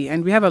 thankfully.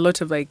 And we have a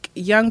lot of like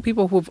young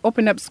people who've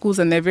opened up schools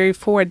and they're very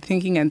forward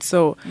thinking. And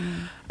so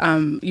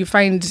you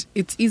find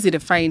it's easy to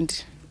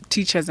find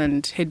teachers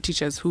and head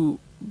teachers who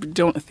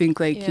don't think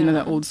like,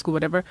 the old school,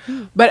 whatever.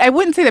 But I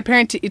wouldn't say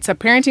it's a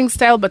parenting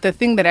style, but the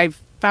thing that I've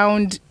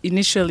found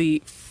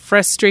initially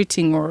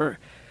frustrating or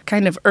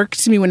kind of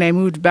irked me when I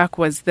moved back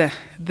was the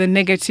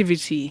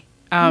negativity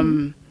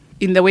in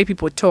the way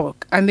people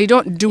talk. And they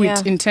don't do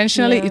it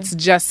intentionally. Yeah. It's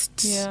just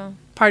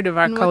part of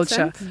our In what culture.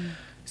 sense?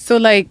 So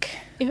like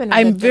Even with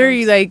I'm the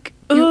very terms. like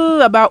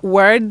about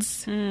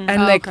words and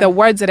like okay. the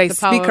words that I The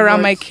power speak of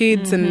around my words.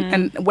 kids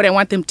and what I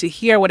want them to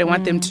hear, what I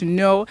want them to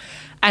know.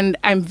 And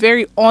I'm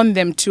very on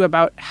them too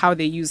about how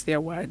they use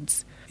their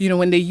words.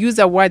 When they use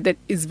a word that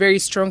is very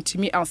strong to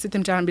me, I'll sit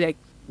them down and be like,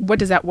 what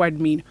does that word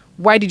mean?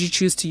 Why did you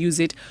choose to use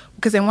it?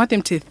 Because I want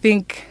them to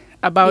think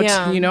about,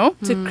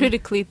 to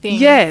critically think.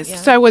 Yes. Yeah.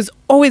 So I was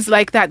always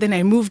like that. Then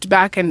I moved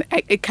back and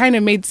it kind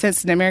of made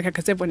sense in America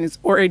because everyone is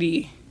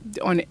already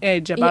on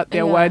edge about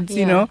their words,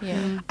 yeah.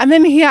 And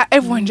then here,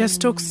 everyone just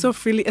talks so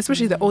freely,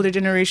 especially the older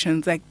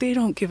generations. Like, they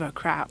don't give a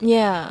crap.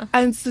 Yeah.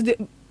 And so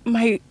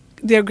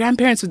their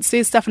grandparents would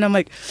say stuff and I'm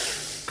like,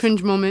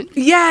 Cringe moment.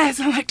 yes.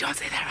 I'm like, don't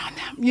say that around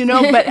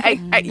them, But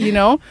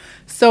I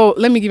So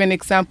let me give you an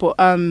example.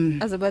 I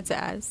was about to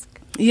ask.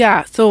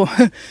 Yeah, so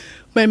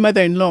my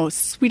mother-in-law,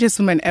 sweetest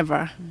woman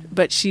ever,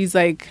 but she's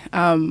like,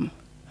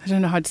 I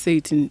don't know how to say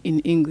it in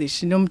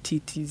English.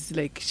 Titis,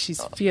 like she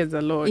fears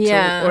a lot,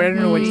 Yeah. or I don't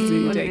know what to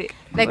say.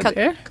 Like a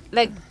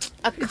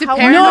it coward.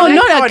 paranoid? No, Like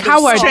not a coward of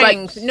coward,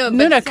 strength. but no,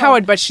 not a but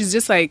coward, but she's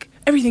just like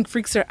everything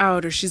freaks her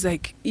out, or she's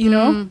like,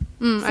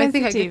 I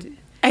think I get it.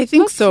 I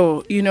think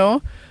so,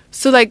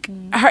 So like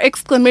her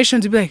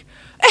exclamations would be like,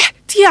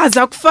 Tia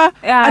Zakfa,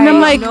 and I'm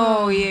like,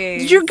 no, yeah.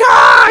 you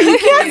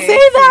can't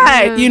say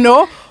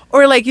that,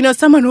 or like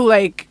someone who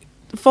like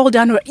fall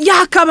down or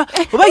yeah come on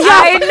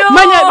I know.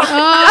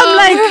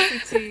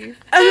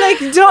 I'm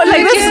like don't like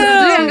Do this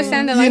they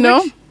understand the you language?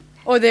 know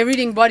Or they're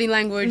reading body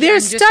language. they're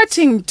and just-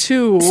 starting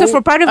to So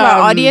for part of our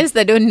audience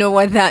that don't know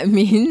what that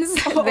means,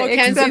 the can't see the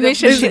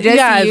exclamation she picture. just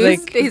Yeah,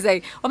 used like- is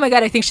like, oh my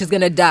god, I think she's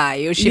gonna die,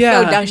 or she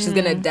Yeah. fell down, she's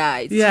gonna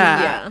die. It's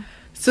Yeah.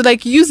 So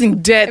like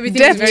using death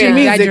Everything is to very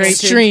me is exaggerated.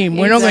 extreme.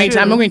 I'm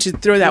not going to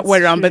throw that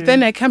word around, but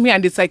then I come here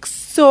and it's like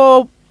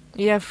so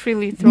yeah,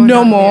 freely thrown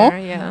no out more. there,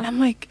 yeah. I'm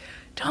like,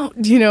 don't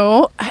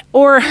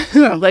or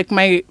like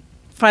my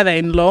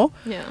father-in-law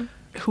Yeah.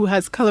 who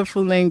has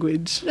colorful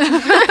language.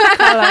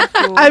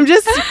 I'm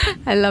just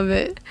I love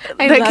it.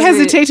 I like love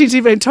hesitating to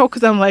even talk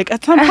because I'm like,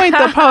 at some point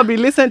they'll probably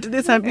listen to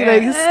this and be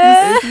like,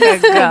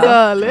 this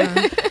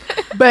girl.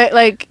 But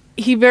like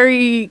he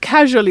very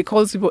casually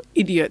calls people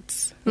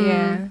idiots.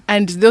 Yeah.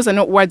 And those are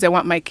not words I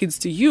want my kids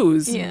to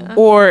use. Yeah.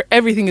 Or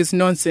everything is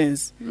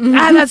nonsense.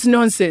 That's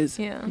nonsense.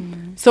 Yeah.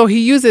 So he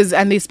uses,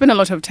 and they spend a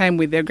lot of time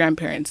with their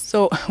grandparents.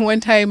 So one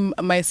time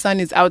my son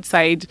is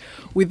outside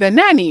with a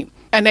nanny.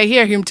 and I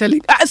hear him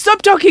telling,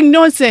 stop talking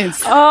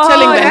nonsense. Oh,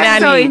 telling the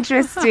that's so nanny.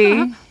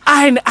 interesting.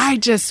 And I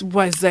just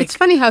was like, It's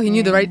funny how he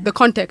knew the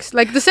context.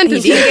 Like the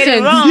sentence. He didn't get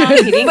it wrong.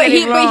 He didn't But get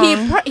he- it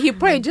but wrong. He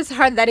probably just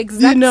heard that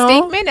exact You know?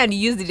 statement and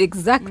used it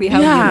exactly how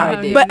he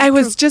heard it. but I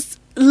was just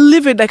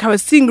livid. Like I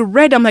was seeing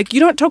red. I'm like, you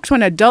don't talk to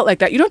an adult like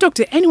that. You don't talk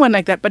to anyone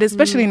like that, but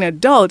especially an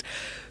adult.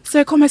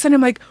 So I called my son.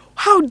 I'm like,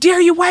 how dare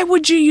you? Why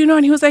would you? You know?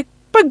 And he was like,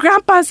 but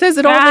Grandpa says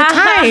it all the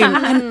time.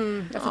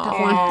 And That's a tough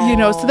one. you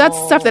know, so that's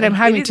stuff that I'm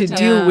having is to a tough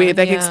deal one. with.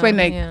 Like Yeah, explain,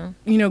 like, yeah.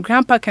 you know,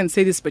 Grandpa can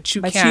say this, but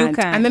you But you can't.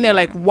 can't, And then they're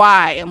like,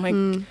 why? I'm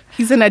like,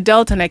 he's an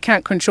adult and I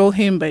can't control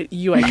him, but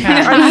you, I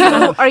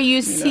can. Are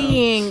you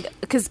seeing,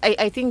 because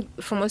I think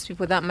for most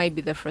people that might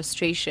be the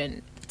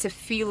frustration, to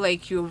feel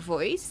like your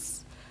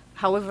voice,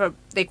 however,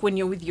 like when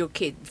you're with your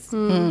kids,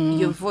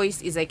 your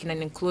voice is like in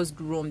an enclosed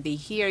room. They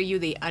hear you,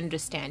 they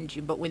understand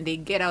you, but when they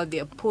get out,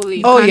 they're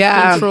pulling Oh, into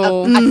yeah. a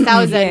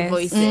thousand Yes.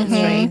 voices,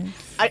 right?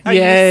 Are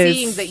Yes. you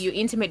seeing that your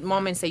intimate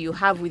moments that you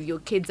have with your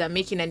kids are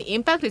making an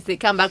impact if they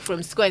come back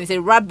from school and they say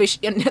rubbish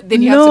and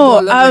then you have to go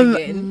all over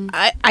again?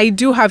 I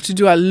do have to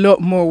do a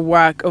lot more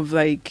work of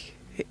like,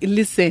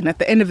 listen, at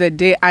the end of the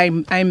day,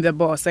 I'm the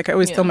boss. Like I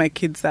always tell my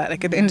kids that.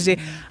 Like at the end of the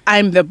day,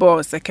 I'm the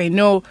boss. Like I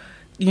know,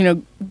 you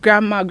know,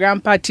 grandma,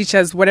 grandpa,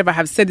 teachers, whatever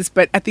have said this,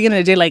 but at the end of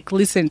the day, like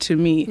listen to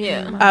me.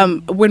 Yeah.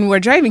 When we're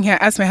driving here,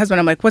 I asked my husband,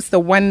 I'm like, what's the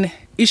one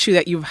issue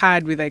that you've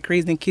had with like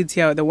raising kids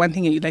here, or the one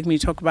thing that you'd like me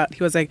to talk about?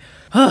 He was like,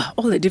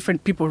 all the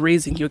different people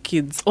raising your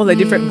kids, all the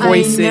different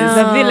voices.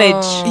 The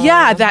village.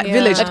 Yeah, that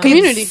village. That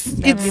community.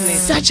 It's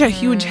such a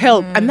huge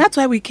help. And that's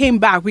why we came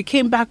back. We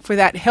came back for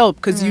that help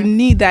because you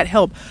need that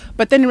help.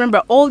 But then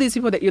remember, all these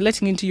people that you're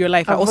letting into your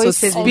life are also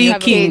voices in your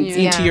speaking kids,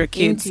 into yeah, your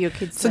kids. into your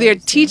kids' So they're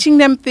lives, yeah. teaching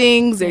them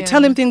things, they're Yeah.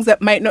 telling things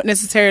that might not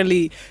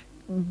necessarily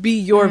be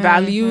your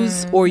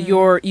values or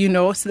your, you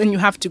know, so then you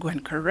have to go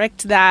and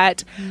correct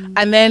that.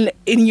 And then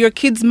in your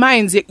kids'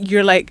 minds,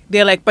 you're like,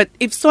 they're like, but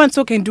if so and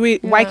so can do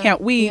it, why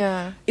can't we?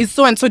 Yeah. Is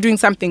so and so doing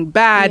something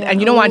bad?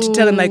 And you don't want to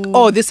tell them like,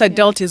 oh, this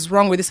adult is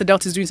wrong or this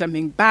adult is doing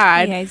something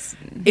bad. Yes.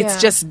 It's Yeah.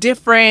 just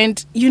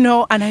different, you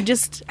know, and I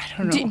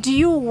don't know. Do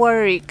you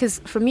worry? Because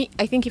for me,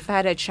 I think if I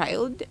had a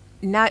child,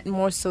 not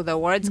more so the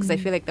words, because I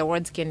feel like the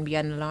words can be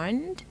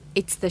unlearned.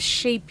 It's the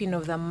shaping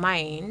of the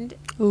mind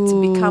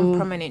to become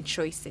permanent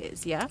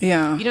choices. Yeah.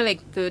 Yeah. You know,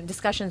 like the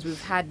discussions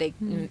we've had, like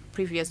in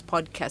previous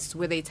podcasts,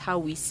 whether it's how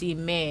we see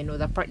men or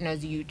the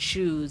partners you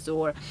choose,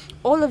 or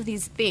all of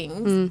these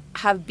things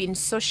have been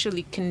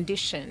socially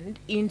conditioned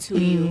into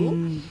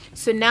you.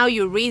 So now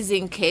you're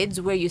raising kids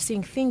where you're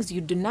seeing things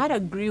you do not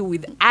agree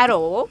with at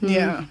all.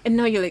 Yeah. And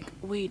now you're like,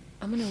 wait,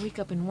 I'm gonna wake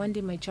up and one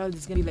day my child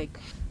is gonna be like,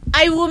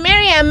 I will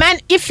marry a man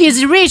if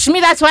he's rich. Me,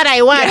 that's what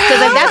I want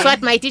because that's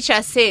what my teacher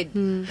said.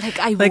 Like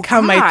I will Like how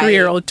my cry.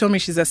 3-year-old told me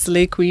she's a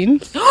slay queen.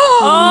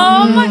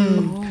 Oh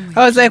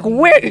my! I was like,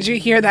 where did you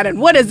hear that?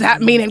 And what does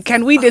that mean? And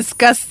can we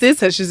discuss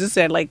this? And she just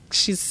said, like,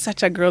 she's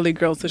such a girly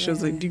girl. So she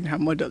was like doing her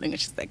modeling. And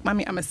she's like,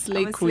 Mommy, I'm a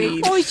slay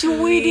queen. Oh,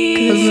 you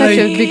witty. There's such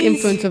a big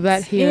influence of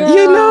that here.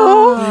 You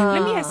know?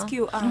 Let me ask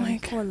you,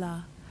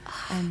 Paula.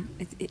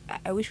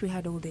 I wish we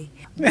had all day.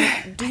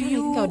 Do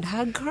you I would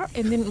hug her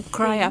and then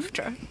cry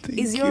after?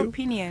 Is your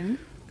opinion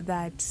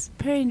that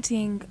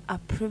parenting a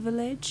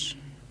privilege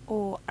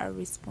or a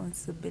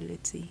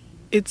responsibility?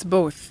 It's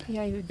both.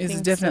 Yeah, you would It's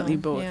think definitely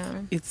so. both.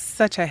 Yeah. It's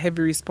such a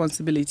heavy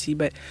responsibility.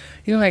 But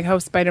you know, like how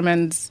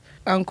Spider-Man's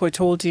uncle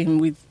told him,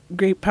 with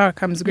great power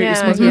comes great Yeah,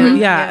 responsibility.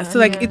 yeah, Yeah. So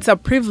like yeah. it's a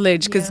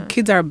privilege because Yeah.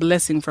 kids are a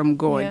blessing from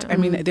God. Yeah. I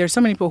mean, there's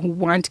so many people who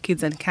want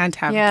kids and can't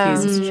have Yeah,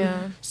 kids.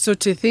 yeah. So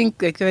to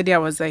think, like the other day I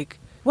was like,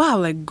 wow,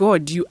 like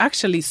God, you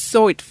actually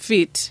saw it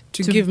fit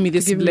to give me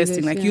this give me blessing.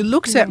 this, Like yeah. you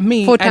looked at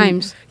me 4 and-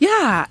 times.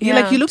 Yeah, Yeah.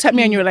 like you looked at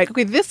me and you were like,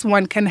 okay, this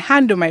one can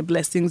handle my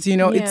blessings. You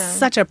know, it's Yeah.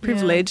 such a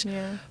privilege.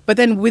 yeah. But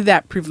then with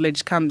that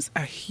privilege comes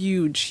a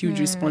huge, huge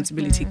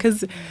responsibility.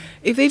 Because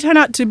if they turn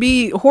out to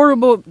be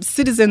horrible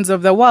citizens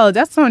of the world,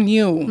 that's on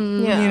you.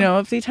 Yeah. You know,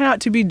 if they turn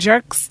out to be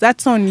jerks,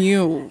 that's on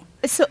you.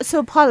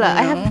 So Paula,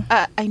 I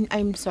have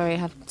I'm sorry, I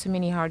have too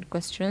many hard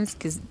questions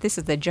because this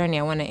is the journey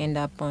I want to end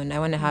up on. I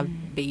want to have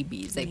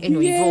babies. Like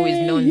anyway, you've always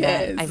known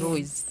Yes. that. I've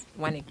always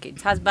wanted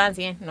kids. Husbands,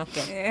 yeah, not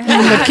kids.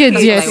 But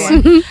kids, yes.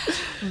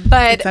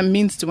 But It's a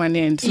means to an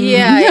end.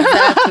 yeah,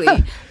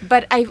 exactly.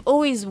 But I've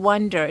always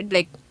wondered,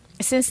 like,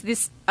 since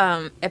this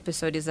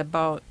episode is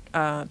about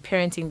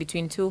parenting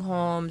between two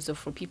homes, or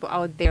for people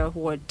out there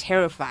who are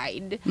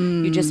terrified,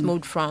 you just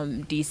moved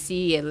from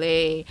DC,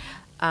 LA,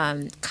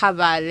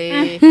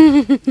 Kabale,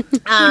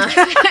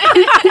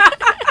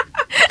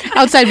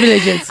 Outside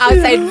villages.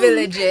 outside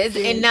villages,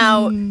 and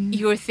now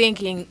you're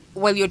thinking,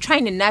 well, you're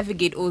trying to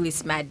navigate all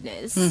this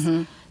madness.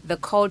 The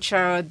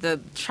culture, the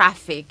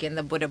traffic, and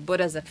the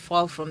buddhas that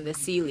fall from the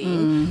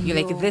ceiling. You're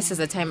like, this is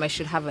the time I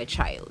should have a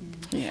child.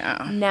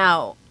 Yeah.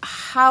 Now,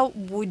 how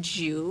would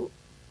you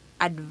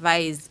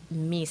advise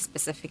me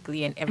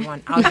specifically and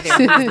everyone out there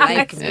who's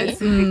like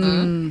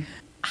me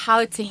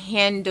how to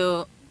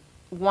handle,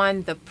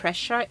 one, the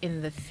pressure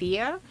and the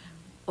fear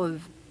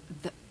of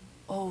the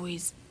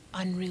always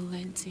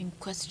unrelenting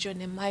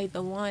question. Am I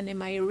the one?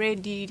 Am I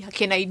ready?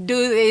 Can I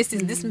do this?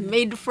 Is this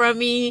made for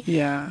me?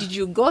 Yeah. Did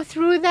you go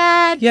through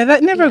that? Yeah,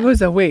 that never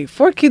goes away.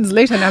 4 kids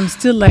later, and I'm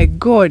still like,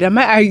 God,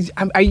 are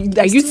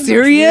you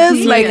serious?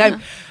 ready. Like,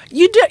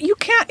 Yeah. you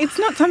can't. It's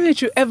not something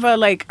that you ever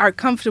like are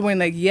comfortable in.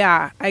 Like,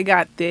 yeah, I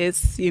got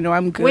this. You know,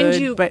 I'm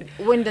good.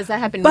 When does that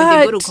happen? When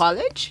they go but- to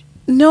college?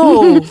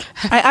 No,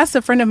 I asked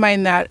a friend of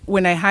mine that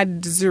when I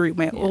had Zuri,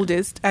 my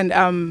oldest,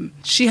 and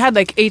she had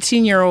like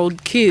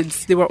 18-year-old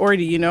kids. They were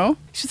already, you know.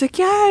 She's like,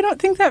 yeah, I don't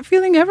think that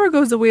feeling ever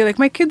goes away. Like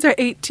my kids are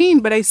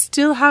 18, but I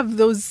still have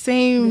those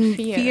same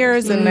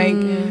fears and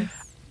like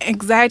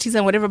anxieties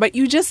and whatever. But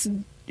you just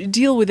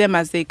deal with them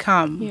as they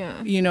come.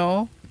 Yeah. You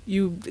know,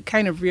 you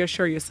kind of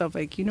reassure yourself,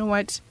 like, you know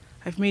what,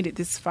 I've made it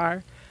this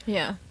far.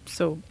 Yeah.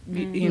 So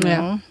you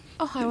know.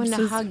 Oh, I want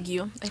to hug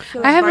you. I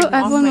feel I have burden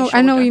off one my more.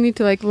 I know shoulder. you need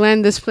to like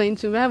land this plane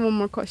soon. But I have one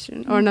more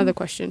question or another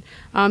question.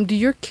 Do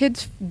you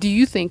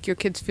think your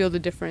kids feel the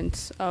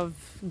difference of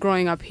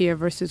growing up here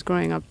versus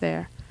growing up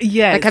there?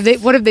 Yes. Like,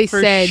 what have they for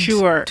said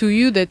sure. to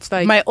you that's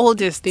like my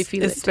oldest, they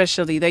feel it?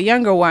 especially the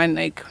younger one,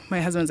 like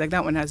my husband's like,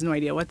 that one has no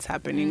idea what's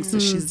happening, so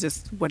she's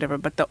just whatever.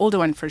 But the older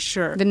one for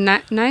sure. the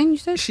 9 you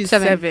said? She's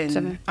 7.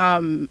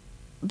 7.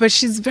 But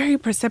she's very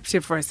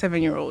perceptive for a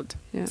 7-year-old.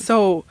 Yeah.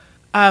 So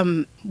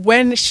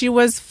when she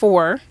was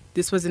 4,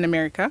 this was in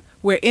America,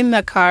 we're in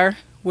the car,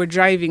 we're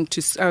driving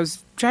I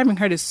was driving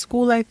her to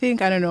school, I think.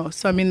 I don't know.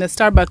 So I'm in the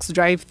Starbucks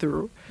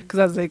drive-through because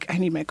I was like, I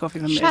need my coffee.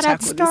 I'm Shout out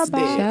tackle this day.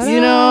 Starbucks.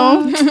 You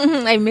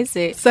know? I miss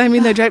it. So I'm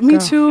in the drive. Me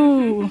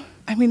too.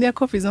 I mean, their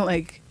coffee is not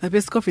like the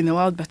best coffee in the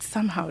world, but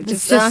somehow It's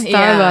just just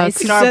Yeah, Starbucks.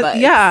 it's Starbucks.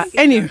 yeah.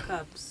 Anyway,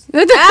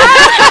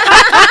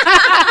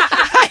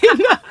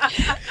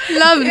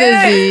 Love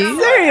Lizzie.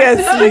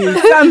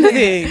 seriously,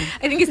 something.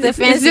 I think it's the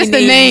fancy It's just the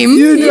name. name.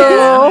 You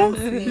know?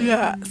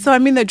 Yeah. So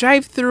I'm in the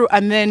drive-through,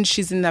 and then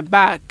she's in the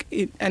back,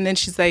 and then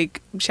she's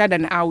like, she had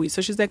an owie,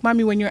 so she's like,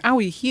 "Mommy, when your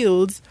owie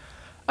heals,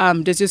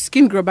 does your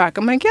skin grow back?"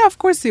 I'm like, "Yeah, of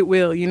course it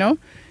will." You know.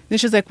 Then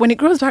she's like, "When it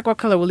grows back, what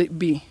color will it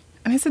be?"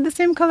 And I said, "The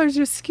same color as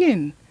your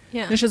skin."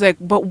 Yeah. And she's like,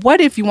 "But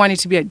what if you want it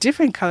to be a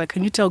different color?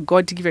 Can you tell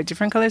God to give you a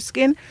different color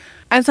skin?"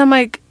 And so I'm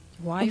like,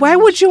 "Why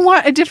would you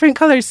want a different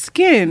color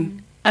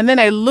skin?" And then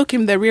I look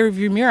in the rear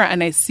view mirror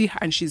and I see her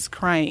and she's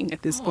crying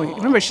at this point.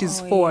 Remember,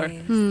 she's 4.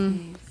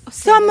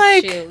 So I'm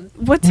like,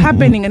 what's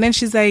happening? And then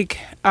she's like,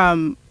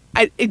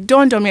 it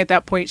dawned on me at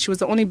that point, she was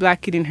the only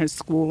black kid in her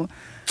school.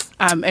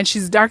 And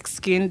she's darker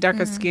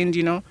skinned,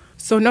 you know.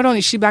 So not only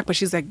is she black, but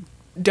she's like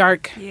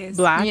dark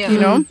black, Yeah. you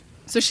know.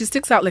 So she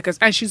sticks out like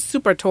and she's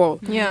super tall.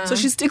 Yeah. So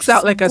she sticks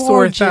out like a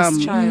sore Gorgeous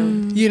thumb.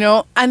 child. You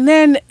know, and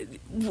then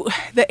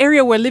the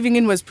area we're living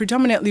in was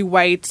predominantly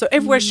white. So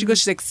everywhere she goes,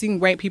 she's like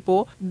seeing white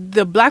people.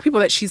 The black people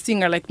that she's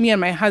seeing are like me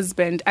and my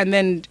husband, and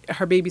then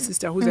her baby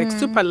sister who's like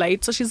super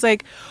light. So she's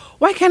like,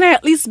 why can't I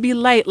at least be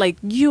light like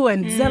you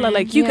and Zella?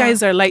 Like you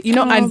guys are light, you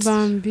know? And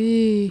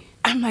Bambi.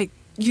 I'm like,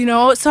 you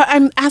know, so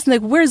I'm asking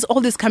like, where is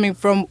all this coming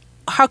from?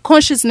 Her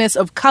consciousness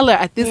of color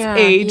at this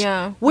age,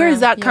 where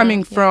is that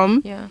coming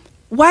from? Yeah.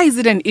 Why is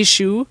it an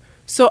issue?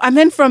 So, and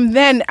then from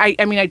then,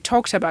 I mean, I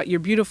talked about you're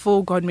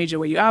beautiful, God made you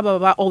where you are, blah,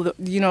 blah, blah, all the,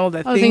 you know,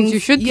 the All the things you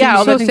should yeah, you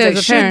all the should things say I as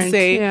a should parent,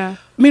 say. yeah.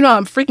 Meanwhile,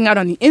 I'm freaking out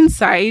on the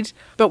inside,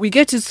 but we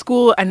get to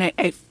school and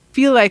I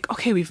feel like,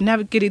 okay, we've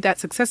navigated that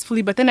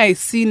successfully, but then I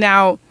see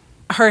now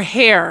her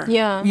hair,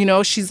 Yeah. you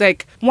know, she's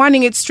like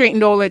wanting it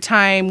straightened all the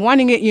time,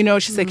 wanting it, you know,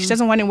 she's like, she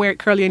doesn't want to wear it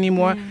curly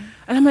anymore.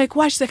 And I'm like,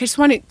 why? She's like, I just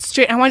want it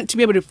straight. I want it to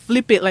be able to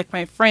flip it like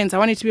my friends. I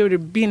want it to be able to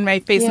be in my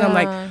face. And I'm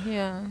like,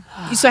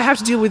 so I have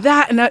to deal with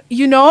that. And,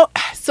 you know,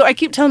 so I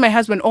keep telling my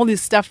husband all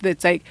this stuff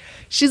that's like,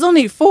 she's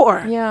only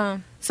 4. Yeah.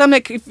 So I'm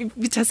like, if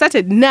it has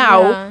started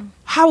now, Yeah.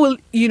 how will,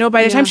 you know,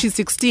 by the time Yeah. she's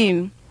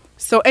 16.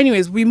 So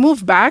anyways, we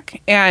moved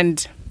back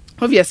and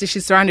obviously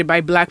she's surrounded by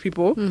black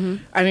people.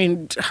 I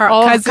mean, her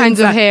All cousins kinds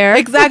of are- hair.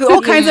 Exactly.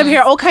 All kinds of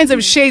hair, all kinds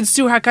of shades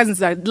too. Her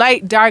cousins are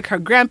light, dark, her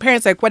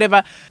grandparents, like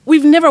whatever.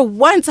 We've never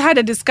once had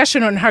a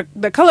discussion on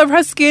the color of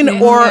her skin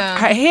or Yeah.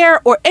 her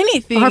hair or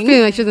anything. Or her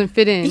feeling like she doesn't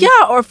fit in. Yeah,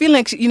 or feeling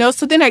like, you know,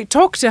 so then I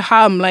talk to her,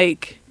 I'm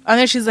like, and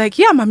then she's like,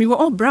 yeah, mommy, we're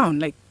all brown.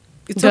 Like,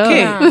 it's Duh.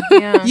 okay.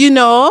 Yeah. You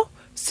know?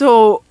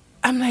 So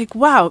I'm like,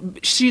 wow,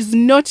 she's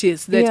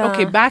noticed that, Yeah,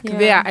 okay, back yeah.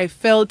 there I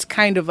felt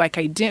kind of like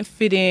I didn't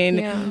fit in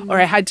Yeah. or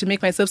I had to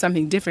make myself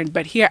something different.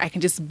 But here I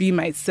can just be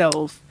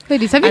myself.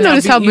 Ladies, have you And I'll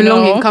noticed be- how you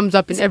belonging know, comes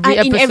up in every In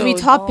episode? every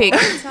topic.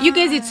 You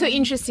guys, it's so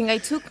interesting. I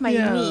took my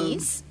Yeah.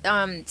 niece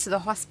to the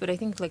hospital, I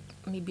think like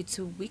maybe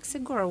 2 weeks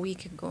ago or a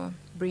week ago,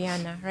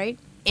 Brianna, right?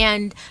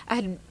 And I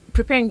had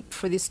preparing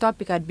for this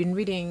topic, I'd been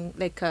reading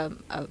like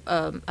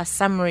a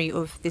summary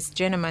of this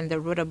gentleman that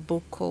wrote a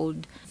book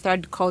called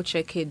Third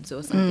Culture Kids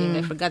or something.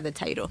 I forgot the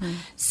title.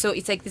 So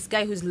it's like this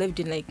guy who's lived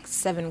in like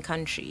 7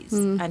 countries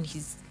and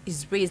he's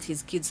raised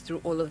his kids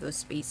through all of those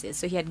spaces.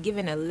 So he had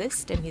given a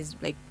list and he's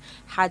like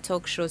had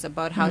talk shows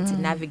about how to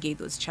navigate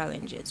those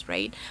challenges,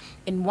 right?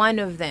 And one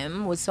of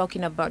them was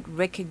talking about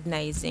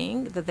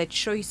recognizing that the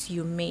choice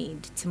you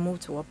made to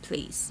move to a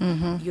place,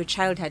 your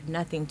child had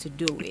nothing to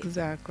do with.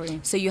 Exactly.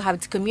 So you have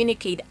to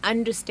communicate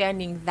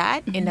understanding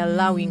that and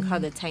allowing her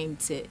the time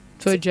to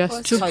to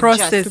adjust. To adjust,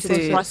 process to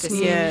it. process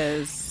it.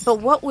 Yes. But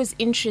what was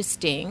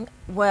interesting,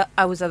 well,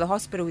 I was at the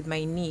hospital with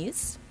my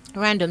niece.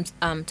 Random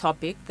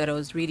topic that I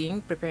was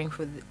reading, preparing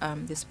for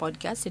this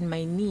podcast. And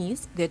my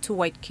niece, their two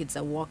white kids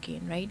are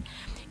walking, right?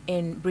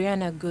 And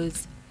Brianna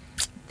goes,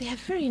 "They have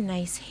very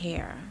nice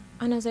hair."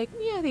 And I was like,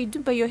 "Yeah, they do,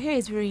 but your hair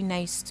is very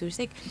nice too." She's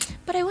like,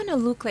 "But I want to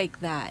look like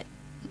that."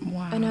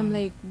 Wow. And I'm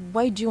like,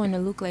 "Why do you want to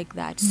look like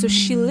that?" So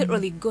she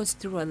literally goes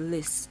through a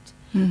list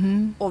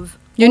of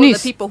Your all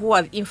niece? the people who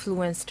have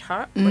influenced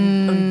her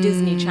on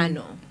Disney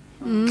Channel.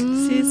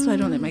 See, so I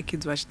don't let my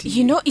kids watch TV.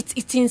 You know,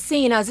 it's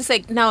insane. I was just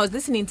like, now I was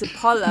listening to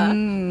Paula.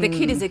 The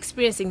kid is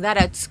experiencing that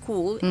at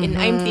school, and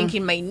I'm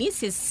thinking my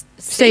niece is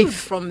safe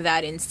from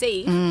that and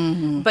safe.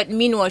 But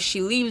meanwhile,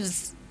 she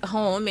leaves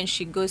home and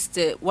she goes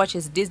to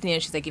watches Disney,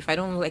 and she's like, if I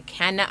don't look like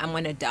Hannah, I'm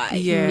gonna die.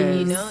 Yes.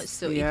 You know,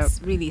 so Yep.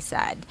 it's really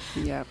sad.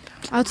 Yep.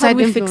 How Outside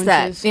do we fix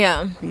that? influences.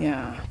 Yeah.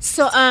 Yeah.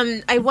 So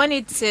I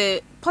wanted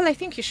to, Paul, I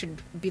think you should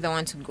be the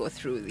one to go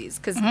through these,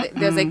 because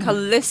there's like a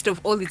list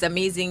of all these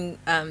amazing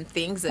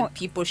things that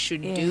people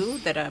should do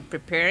that are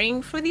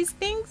preparing for these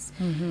things.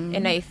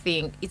 And I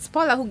think it's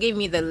Paula who gave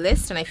me the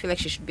list, and I feel like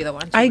she should be the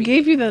one to I read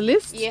gave you the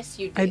list? it. Yes,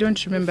 you did. I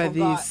don't You remember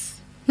forgot. this.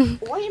 Why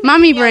are you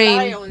Mommy making me a brain.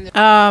 liar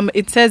on the-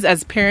 It says,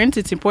 as parents,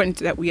 it's important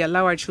that we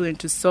allow our children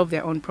to solve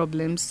their own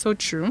problems. So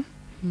true.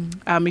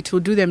 It will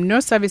do them no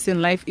service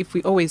in life if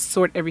we always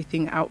sort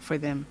everything out for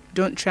them.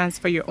 Don't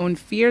transfer your own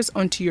fears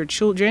onto your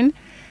children,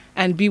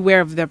 and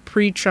beware of the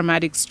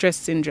pre-traumatic stress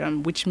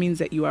syndrome, which means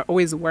that you are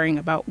always worrying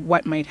about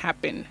what might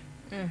happen.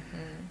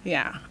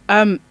 Yeah.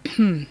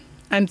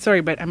 I'm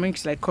sorry, but I'm going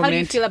to like How do you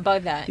comment. feel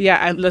about that? Yeah,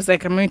 I'm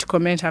going to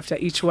comment after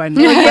each one.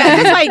 Yeah,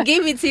 that's why I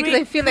gave it to you,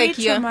 because I feel like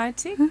you're...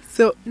 traumatic,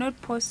 So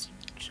not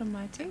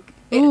post-traumatic.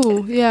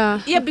 Ooh,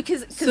 yeah. Yeah,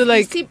 because So,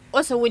 like- you see,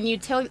 also when you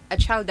tell a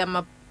child, I'm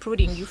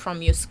uprooting you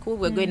from your school,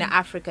 we're going to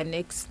Africa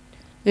next.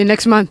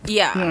 Next month.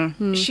 Yeah.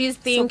 She's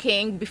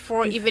thinking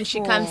before even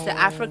she comes to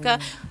Africa,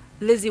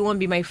 Lizzie won't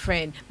be my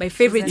friend. My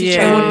favorite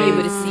teacher I won't be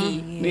able to see.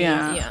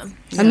 Yeah. Yeah.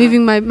 I'm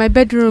leaving my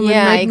bedroom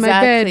Yeah, and my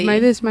bed, exactly. my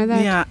this, my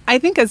that. Yeah, I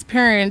think as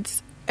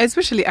parents,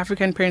 especially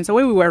African parents, the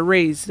way we were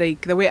raised,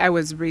 like the way I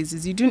was raised,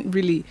 is you didn't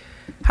really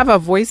have a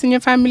voice in your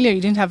family, or you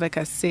didn't have like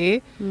a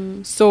say.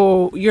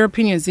 So your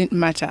opinions didn't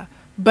matter.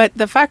 But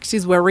the fact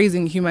is, we're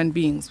raising human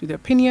beings with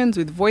opinions,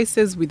 with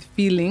voices, with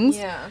feelings.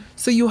 Yeah.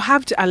 So you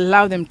have to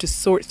allow them to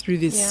sort through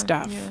this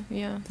stuff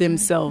Yeah.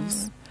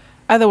 themselves.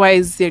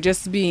 Otherwise, they're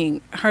just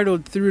being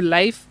hurdled through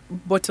life,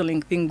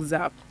 bottling things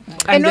up.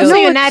 And they'll- also,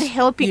 you're not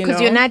helping, you because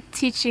know? you're not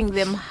teaching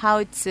them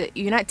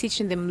you're not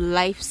teaching them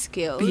life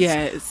skills.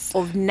 Yes.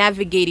 Of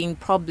navigating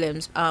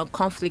problems,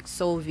 conflict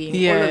solving,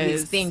 all of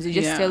these Yes, things. You're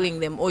just yeah. telling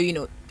them,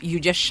 you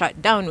just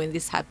shut down when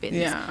this happens.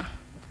 Yeah.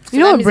 So You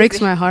know that what means breaks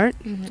that my heart?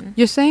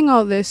 You're saying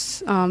all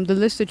this, the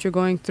list that you're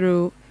going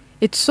through,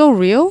 it's so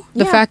real.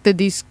 The Yeah. fact that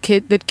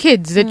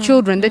kids,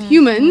 children, that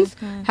humans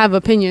have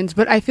opinions.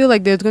 But I feel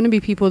like there's going to be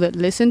people that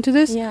listen to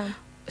this, Yeah.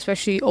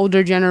 especially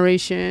older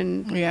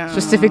generation, Yeah.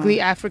 specifically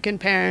African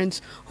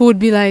parents, who would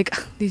be like,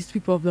 these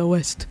people of the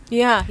West.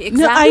 Yeah, exactly.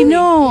 No, I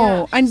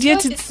know. Yeah. And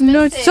yet So it's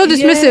not dismissive. So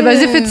dismissive,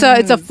 as if it's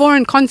a Yes.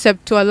 foreign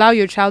concept to allow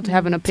your child to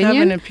have an to have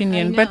an opinion.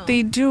 opinion, I know. but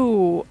they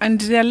do, and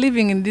they're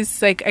living in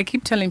this. Like I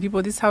keep telling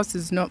people, this house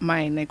is not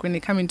mine. Like when they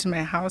come into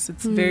my house,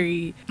 it's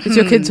very. It's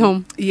your kid's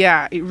home.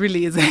 Yeah, it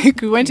really is. Like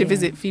we went to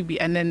visit Phoebe,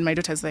 and then my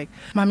daughter's like,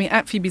 "Mommy,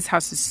 Aunt Phoebe's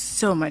house is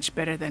so much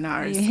better than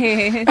ours."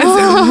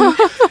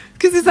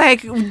 Because it's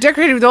like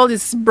decorated with all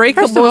this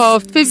breakable First of all,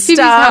 Phoebe's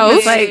stuff. house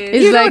It's like,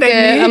 is you know like what I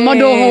a mean?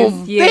 model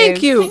home.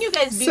 Thank you. Can you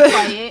guys be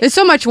quiet? There's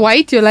so much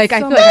white. You're like, I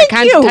feel like I Thank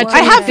can't you. touch I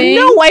have anything.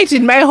 no white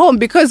in my home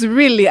because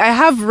really I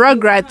have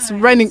rugrats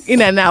running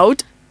in and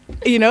out,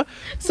 you know.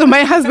 So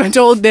my husband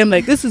told them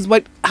like, this is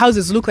what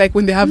houses look like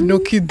when they have no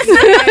kids.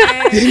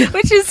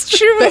 Which is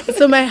true.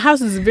 So my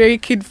house is very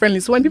kid friendly.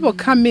 So when people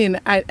come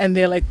in and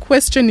they're like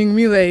questioning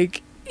me,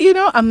 like, you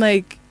know, I'm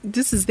like,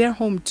 this is their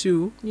home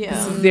too. Yeah.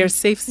 This is their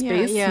safe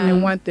space. yeah. I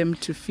want them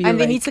to feel And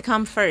they like need to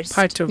come first.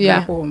 part of Yeah.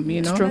 their home,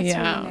 you know? true. That's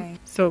Yeah. really nice.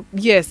 So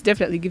yes,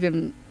 definitely give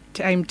them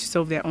time to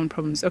solve their own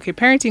problems. Okay,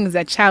 parenting is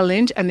a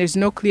challenge and there's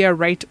no clear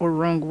right or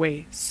wrong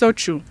way. So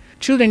true.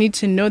 Children need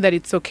to know that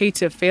it's okay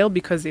to fail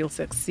because they'll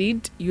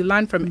succeed. You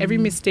learn from every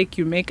mistake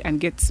you make and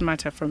get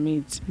smarter from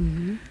it.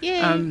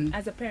 Yeah.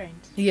 As a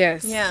parent.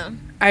 Yes. Yeah.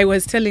 I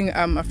was telling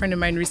a friend of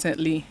mine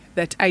recently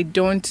that I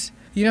don't,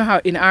 you know how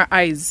in our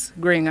eyes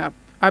growing up,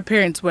 our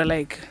parents were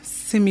like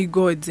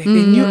semi-gods. Like they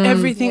knew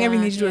everything, Yeah,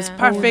 everything they did was yeah.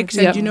 perfect.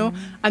 Yeah. And you know,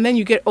 and then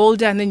you get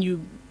older and then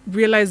you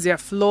realize their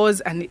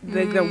flaws and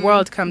the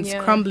world comes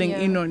crumbling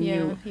in on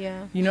you.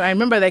 Yeah. You know, I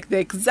remember like the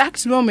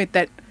exact moment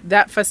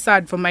that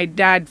facade for my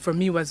dad for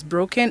me was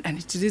broken,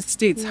 and to this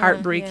day it's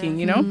heartbreaking,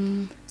 you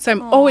know? So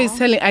I'm always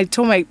I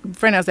told my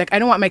friend, I was like, I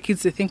don't want my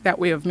kids to think that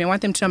way of me. I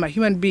want them to know I'm a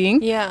human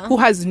being Yeah. who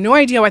has no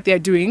idea what they're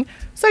doing.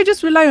 So I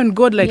just rely on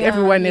God like Yeah,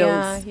 everyone yeah,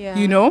 else, yeah.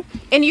 you know?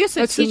 And you're also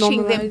That's to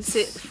teaching them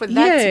normalize. for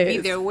that to be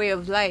Yes. their way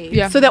of life.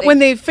 Yeah. So that when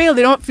they fail,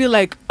 they don't feel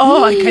like,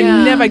 oh, I can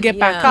Yeah, never get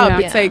back yeah, up.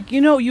 yeah. It's like,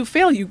 you know, you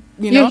fail, you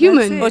you You're know,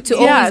 human. Or to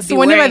yeah. always So be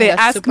whenever wearing they a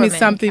ask me Superman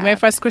something, my cap.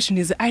 first question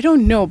is, I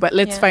don't know, but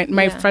let's Yeah, find.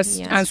 My yeah, first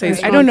yeah, answer is,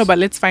 right. I don't know, but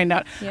let's find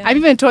out. Yeah. I've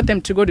even taught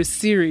them to go to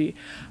Siri.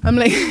 I'm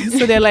like,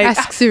 so they're like,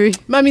 Ask Siri.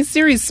 Mommy,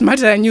 Siri is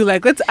smarter than you.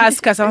 Like, let's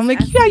ask her. So I'm like,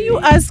 yeah, you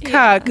ask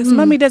her, because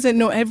Mommy doesn't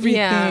know everything.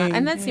 Yeah,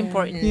 and that's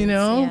important. you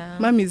know, Yeah.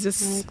 Mommy's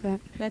just Like that.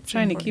 That's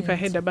trying to keep her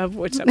important. head above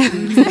water.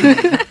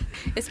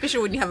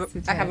 Especially when you have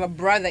I have a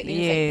brother inside.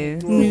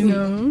 Yes. the room. you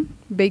know,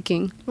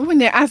 Baking. when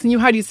they're asking you,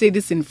 how do you say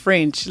this in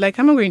French? Like,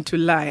 I'm not going to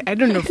lie. I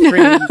don't know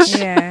French.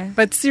 Yeah.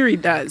 But Siri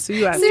does. So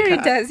you ask Siri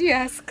her. does. You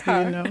ask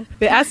her. You know,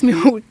 they asked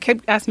me,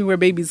 kept asking me where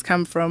babies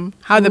come from,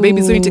 how the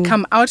baby's going to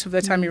come out of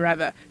the tummy,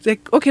 rather. It's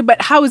like, okay,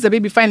 but how is the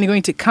baby finally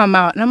going to come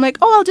out? And I'm like,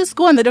 oh, I'll just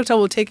go and the doctor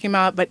will take him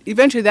out. But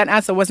eventually that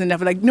answer wasn't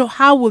enough. Like, no,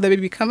 how will the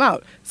baby come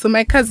out? So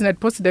my cousin had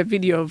posted a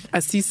video of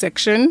a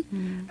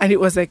C-section, and it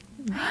was like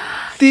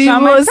the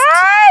most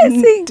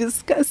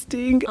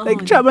disgusting, like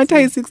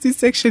traumatizing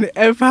C-section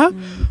ever.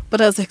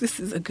 But I was like, this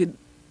is a good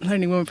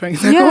learning moment for me.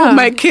 It's like, Yeah. oh,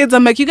 my kids,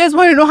 I'm like, you guys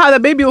want to know how the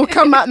baby will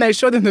come out? And I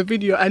showed them the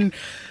video, and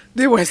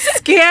they were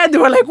scared. They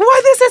were like,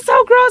 what? This is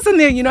so gross. And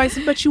then, you know, I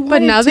said, but you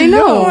wanted now to they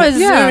know. Or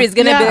Yeah. Zuri is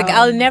gonna be Yeah. like,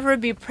 I'll never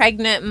be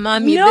pregnant,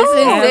 mommy. No. This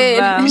is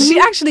Ever. it. She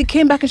actually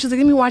came back and she was like,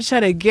 let me watch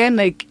that again.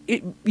 Like,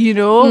 it, you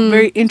know,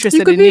 very You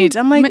interested could in be, it.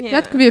 I'm like,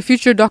 that could be a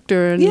future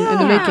doctor in the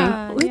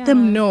making. let Yeah.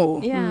 them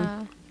know.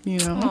 Yeah. You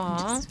know?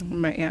 Aw.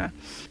 But yeah.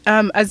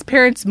 As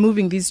parents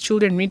moving these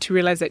children, we need to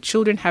realize that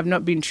children have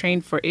not been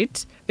trained for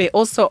it. They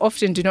also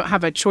often do not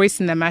have a choice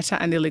in the matter,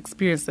 and they'll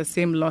experience the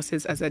same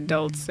losses as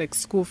adults, like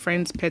school,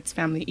 friends, pets,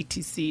 family,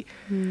 etc.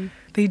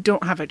 They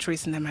don't have a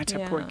choice in the matter,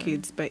 poor Yeah.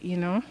 kids. But, you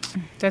know,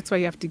 that's why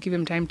you have to give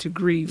them time to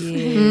grieve.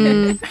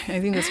 I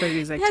think that's what it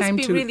is, like It has time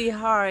to be to really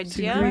hard,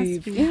 yeah.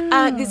 grieve.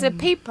 There's a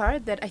paper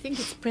that I think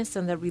it's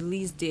Princeton that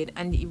released it,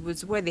 and it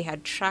was where they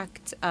had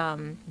tracked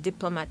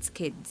diplomats'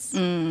 kids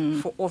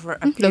for over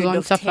a period ones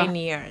of suffer. 10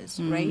 years,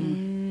 right?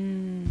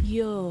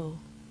 Yo,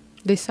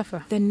 They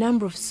suffer. the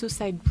number of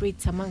suicide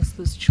rates amongst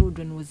those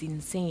children was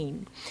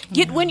insane.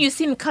 Yet when you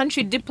see in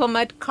country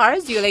diplomat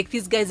cars, you're like,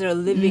 these guys are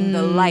living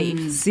the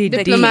life. See, The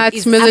kid Diplomats,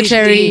 is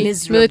military, actually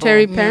miserable.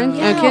 military parents,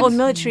 Yeah, kids. or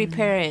military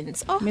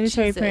parents. Oh,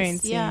 Military Jesus.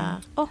 parents, Yeah. yeah.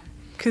 Oh,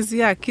 Because,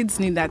 yeah, kids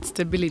need that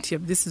stability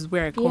of this is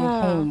where I call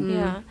home.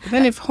 Yeah. But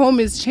then if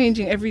home is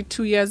changing every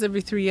 2 years,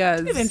 every 3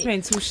 years. even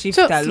parents who shift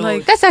So, a lot.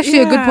 like, That's actually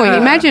a good point. Yeah.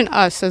 Imagine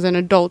us as an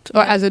adult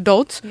or as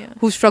adults Yeah.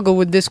 who struggle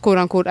with this quote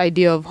unquote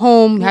idea of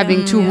home,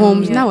 having two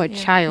homes. Yeah, Now a yeah,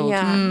 child.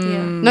 Yeah,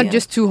 yeah, Not yeah.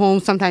 just two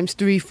homes, sometimes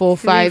 3, 4,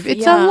 5.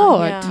 It's Yeah, a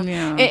lot.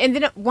 yeah. Yeah. And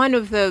then one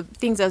of the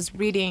things I was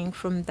reading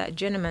from that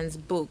gentleman's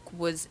book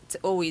was to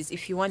always,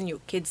 if you want your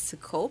kids to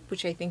cope,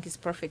 which I think is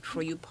perfect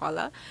for you,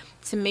 Paula,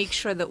 to make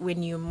sure that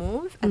when you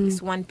move, at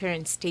least one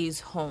parent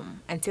stays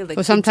home until the For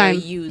kids some are time.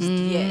 used.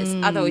 Yes,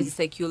 otherwise it's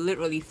like you're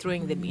literally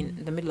throwing them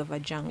in the middle of a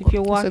jungle. if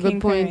you're That's a working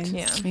good point.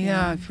 parents. Yeah.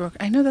 Yeah, if you're,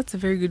 I know that's a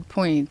very good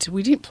point.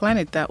 We didn't plan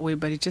it that way,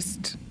 but it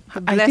just,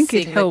 The I think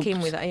it blessing that helped.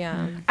 came with it,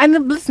 yeah. And the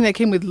blessing that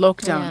came with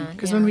lockdown. Yeah,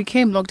 Because when yeah. we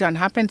came, lockdown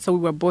happened, so we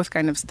were both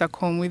kind of stuck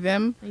home with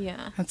them.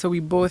 Yeah. And so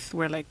we both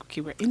were like, okay,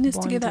 we're in this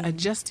together, Bonding.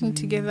 adjusting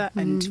together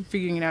and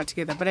figuring it out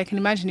together. But I can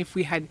imagine if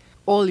we had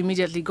all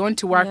immediately gone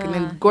to work and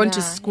then gone to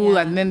yeah, school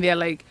yeah. and then they're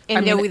like, And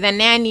I'm they're gonna- with a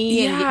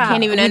nanny and they Yeah,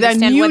 can't even with a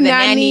understand new what the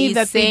nanny nanny is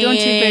that they don't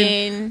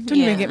saying. don't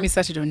even get me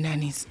started on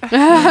nannies.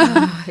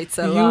 It's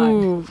a lot.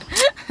 You,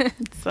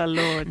 it's a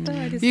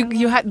lot.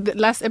 You had the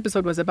last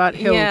episode was about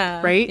health,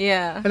 Yeah, right?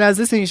 yeah. And I was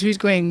listening to it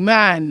going,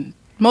 man,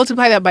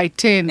 multiply that by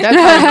 10. That's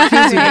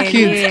how it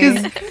feels with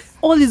kids. Because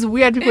all these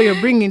weird people you're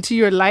bringing into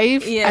your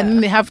life, Yeah. and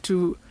then they have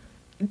to,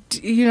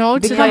 you know,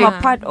 to Become like,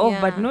 a part of,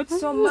 Yeah. but not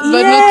so much.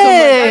 But not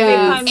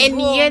so much. Yes.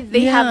 And yet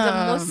they have Yeah.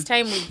 the most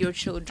time with your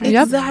children.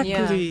 Yep.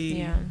 Exactly.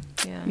 Yeah.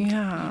 Yeah.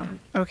 Yeah.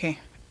 Okay.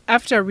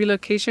 After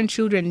relocation,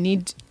 children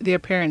need their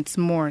parents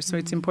more. So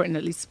it's important,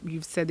 at least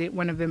you've said it,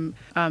 one of them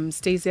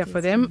stays there for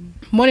them.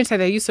 Monitor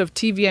the use of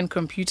TV and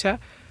computer.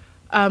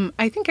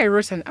 I think I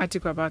wrote an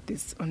article about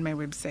this on my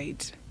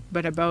website,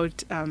 but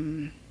about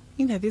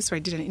either this or I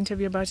did an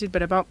interview about it,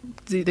 but about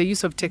the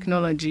use of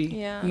technology.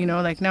 Yeah. You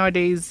know, like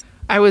nowadays,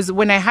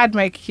 when I had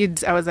my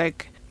kids, I was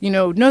like, you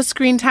know, no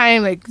screen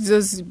time. Like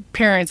those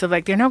parents are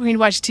like, they're not going to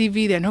watch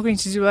TV, they're not going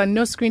to do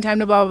no screen time,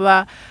 no blah,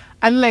 blah, blah.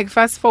 And like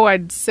fast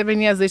forward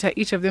 7 years later,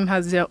 each of them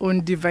has their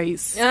own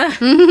device. You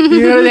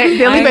know,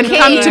 they'll even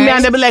come to me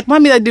and they'll be like,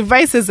 "Mommy, the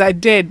devices are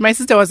dead." My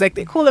sister was like,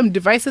 "They call them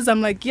devices."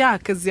 I'm like, "Yeah,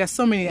 because there are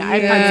so many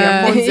iPads,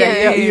 there are phones,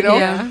 there, you know."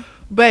 Yeah.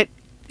 But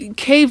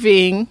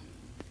caving,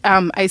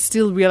 I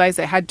still realized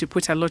I had to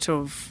put a lot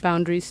of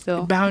Boundaries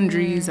still.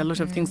 boundaries, a lot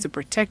of things to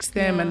protect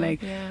them, and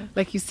yeah.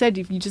 like you said,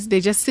 if they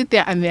just sit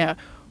there and they're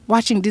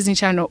watching Disney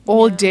Channel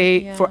all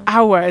day for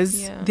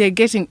hours, Yeah. they're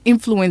getting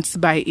influenced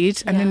by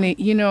it, and then they,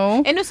 you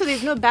know. And also,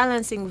 there's no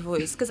balancing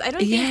voice because I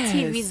don't Yes.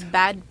 think TV is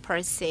bad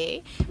per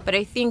se, but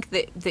I think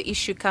that the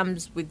issue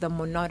comes with the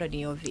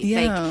monotony of it.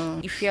 Yeah.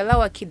 Like, if you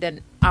allow a kid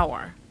an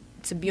hour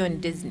to be on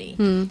Disney.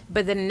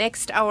 But the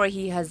next hour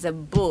he has a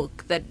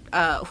book that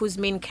whose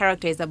main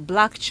character is a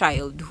black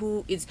child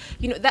who is,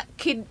 that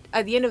kid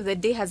at the end of the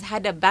day has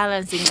had a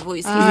balancing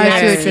voice. He's I not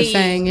see what you're saying,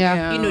 saying.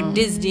 Yeah.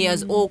 Disney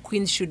as all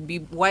queens should be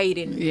white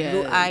and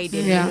blue-eyed.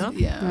 And,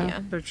 Yeah.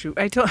 So true.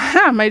 I told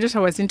my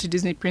daughter was into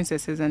Disney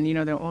princesses, and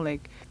they're all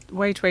like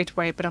white.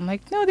 But I'm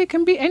like, no, they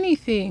can be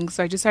anything.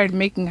 So I just started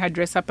making her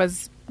dress up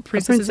as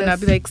princesses, and I'll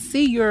be like,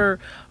 see, you're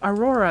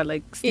Aurora,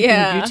 like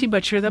Sleeping Beauty,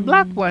 but you're the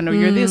black one, or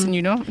you're this, and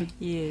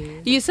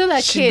You saw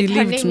that She kid.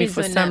 Her believed name me is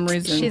for some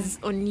reason. She's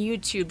on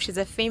YouTube. She's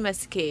a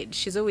famous kid.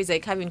 She's always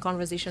like having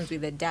conversations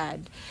with the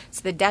dad.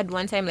 So the dad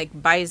one time like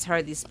buys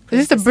her this.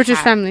 Is this the princess British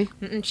hat. family?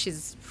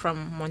 She's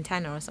from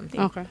Montana or something.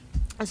 Okay.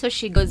 And so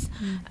she goes,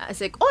 it's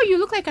like, oh, you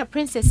look like a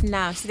princess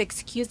now. She's like,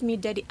 excuse me,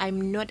 daddy,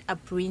 I'm not a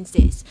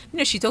princess.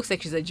 She talks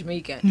like she's a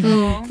Jamaican.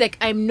 It's like,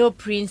 I'm no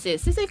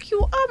princess. It's like,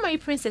 you are my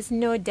princess.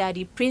 No,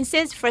 daddy.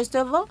 Princess, first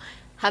of all,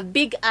 have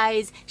big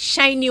eyes,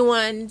 shiny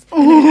ones.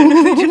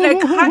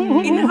 Like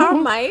in her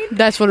mind,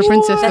 That's what a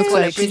princess that's looks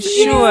what like. a princess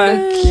is.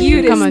 The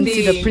cutest Come and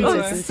see the thing.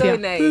 princesses, So yeah.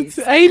 nice.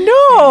 I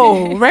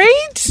know,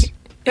 right?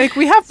 Like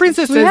we have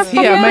princesses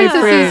here, my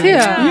princesses friend.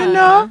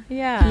 here.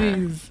 Yeah.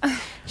 Please.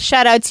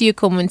 Shout out to you,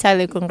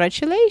 Komuntale.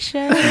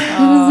 Congratulations.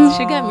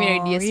 She got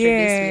married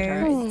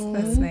yesterday, sweetheart.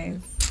 That's nice.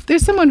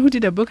 There's someone who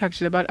did a book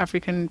actually about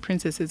African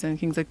princesses and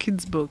kings, a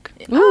kid's book.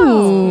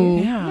 Ooh.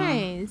 Yeah.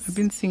 Nice. I've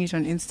been seeing it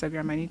on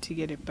Instagram. I need to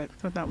get it, but I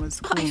thought that was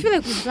cool. I feel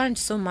like we've learned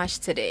so much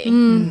today.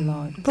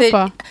 Lord.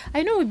 Papa.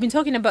 I know we've been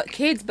talking about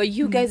kids, but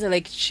you guys are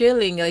like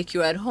chilling, like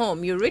you're at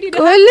home. You're ready to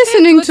We're have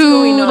listening kids. What's to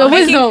going on? the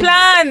Making wisdom.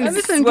 plans.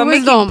 Listen to We're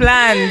wisdom. making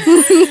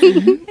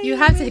plans. You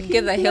have to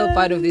get the help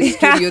out of this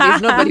studio.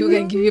 There's nobody who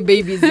can give you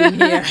babies in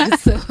here.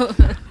 So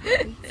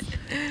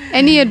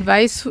Any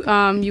advice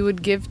you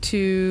would give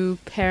to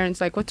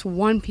parents? Like, what's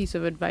one piece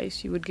of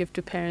advice you would give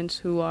to parents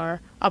who are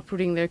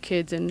uprooting their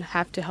kids and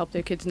have to help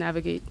their kids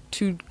navigate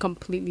two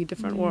completely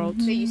different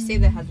worlds? you say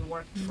that has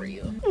worked for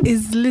you.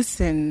 Is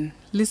listen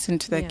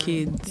to the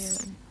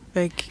kids.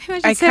 Like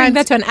I can't.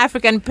 That to an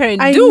African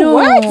parent. I Do know,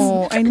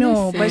 what? I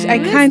know, but I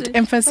Listen. can't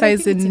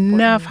emphasize But I think it's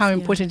enough important, how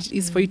important it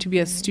is for you to be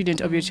a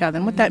student of your child.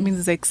 And what that means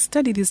is like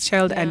study this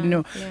child and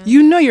know. yeah.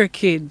 You know your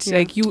kid. Yeah.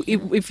 Like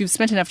if you've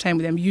spent enough time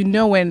with them, you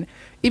know when,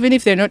 even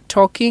if they're not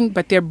talking,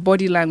 but their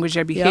body language,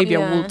 their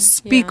behavior will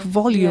speak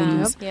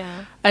volumes.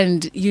 Yeah.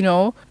 And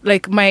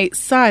like my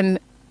son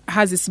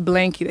has this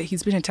blanket that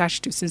he's been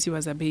attached to since he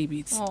was a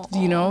baby. It's,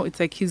 it's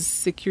like his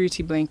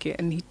security blanket,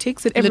 and he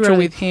takes it everywhere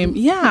Literally. with him.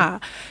 Yeah,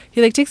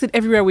 he like takes it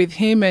everywhere with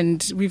him,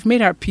 and we've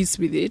made our peace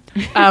with it.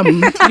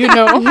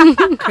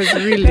 Because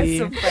really,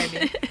 So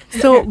funny.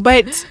 so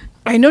but.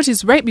 I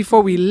noticed right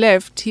before we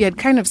left, he had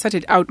kind of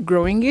started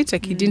outgrowing it.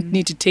 Like he didn't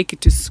need to take it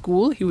to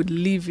school. He would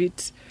leave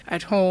it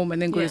at home and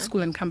then go to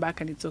school and come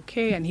back, and it's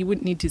okay. And he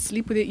wouldn't need to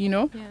sleep with it,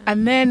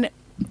 And then,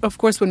 of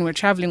course, when we were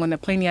traveling on the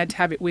plane, he had to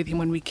have it with him.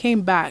 When we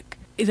came back,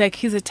 it's like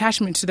his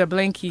attachment to the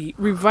blankie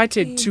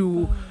reverted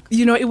to,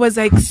 it was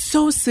like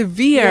so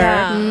severe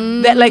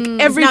that like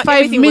every Now 5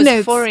 everything was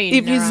minutes, foreign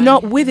if he's around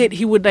not with it,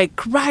 he would like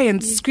cry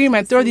and scream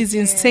and throw these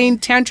insane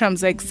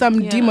tantrums like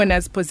some demon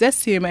has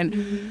possessed him.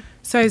 And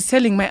so I was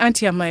telling my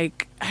auntie, I'm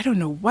like, I don't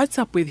know what's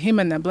up with him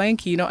and the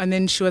blankie, And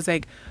then she was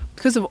like,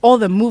 because of all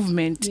the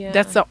movement,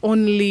 that's the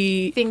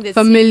only Thing that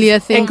Familiar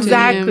thing. to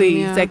exactly. him,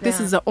 yeah. It's like this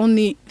is the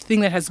only thing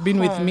that has been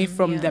with me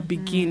from the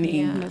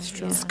beginning. That's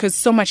true. Because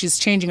so much is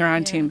changing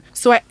around him.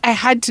 So I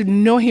had to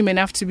know him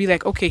enough to be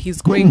like, okay,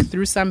 he's going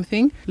through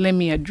something. Let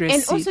me address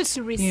And it. also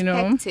to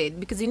respect it,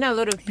 because a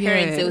lot of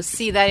parents they'll Yes.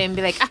 see that and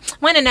be like,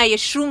 "When na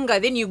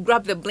yeshunga," then you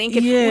grab the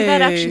blanket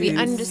without actually Yes.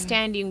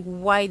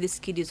 understanding why this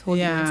kid is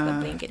holding onto the Yeah.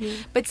 blanket.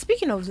 But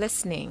speaking of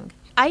listening,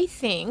 I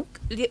think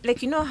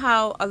like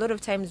how a lot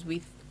of times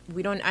we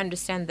don't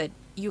understand that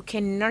you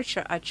can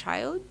nurture a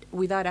child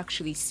without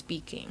actually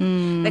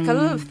speaking. Like a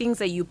lot of things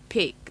that you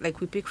pick, like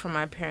we pick from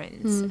our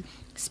parents.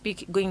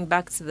 Going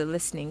back to the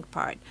listening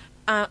part,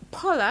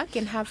 Paula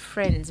can have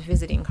friends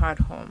visiting her at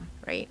home,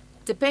 right?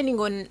 Depending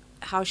on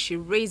how she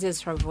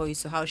raises her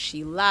voice or how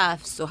she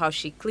laughs or how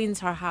she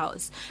cleans her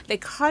house.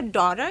 Like her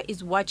daughter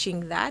is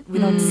watching that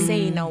without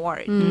saying a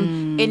word.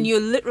 And you're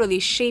literally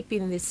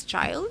shaping this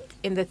child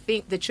in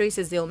the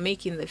choices they'll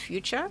make in the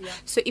future.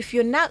 So if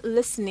you're not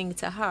listening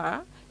to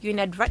her, you're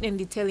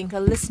inadvertently telling her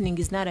listening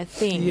is not a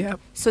thing.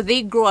 Yep. So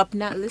they grow up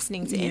not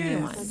listening to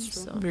anyone.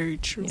 So Very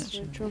true.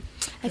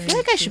 I feel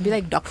like I should be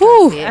like Dr.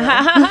 Whew.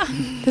 Vera.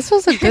 This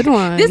was a good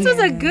one. This was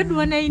a good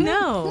one, I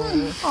know.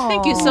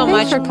 Thank you so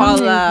much, Thanks for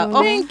Paula. coming.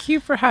 Oh, Thank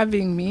you for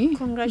having me. This was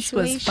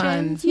congratulations.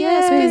 fun.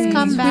 Yes, please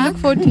come We back. look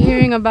forward to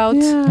hearing about.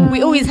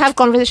 We always have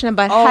conversation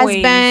about Always.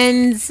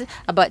 husbands,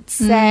 about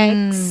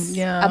sex,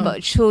 yeah.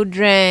 about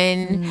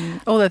children.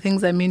 All the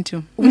things I'm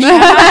into.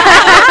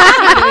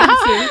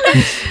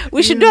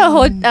 We should do a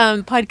whole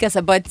podcast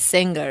about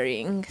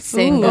singering.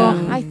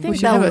 Ooh. I think We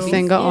should that have would a be-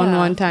 singer on yeah.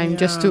 one time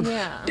just to.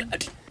 Yeah.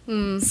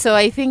 So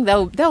I think that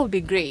would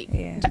be great.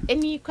 Yeah.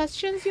 Any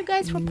questions, you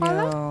guys, for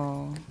Paula?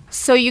 No.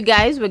 So you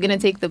guys, we're gonna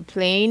take the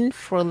plane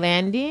for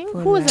landing.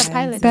 Who was the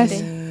pilot Best.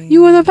 today?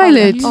 You were the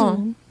pilot.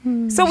 Oh,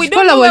 So we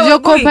don't Scholar know was where your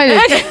we're going.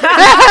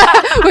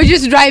 co-pilot. We're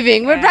just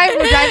driving. We're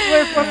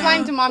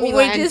flying to mommy We're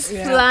land. just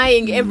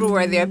flying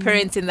everywhere. There are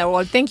parents in the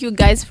world. Thank you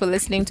guys for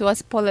listening to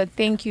us. Paula,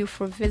 thank you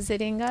for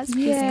visiting us.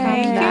 Please come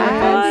Thank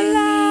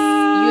back.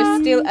 You're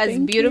still as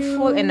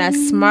beautiful and as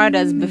smart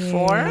as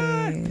before.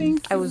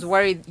 Thank I was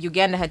worried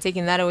Uganda had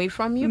taken that away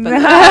from you, but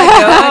But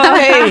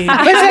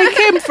I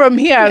came from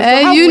here. So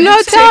how you would know,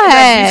 take tell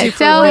that her.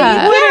 beautiful Tell way?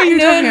 her. What are you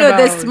talking no,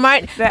 about? the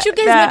smart. That- Do you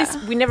guys that-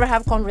 notice we never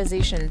have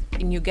conversations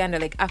in Uganda,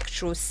 like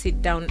actual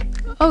sit down?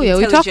 Oh yeah,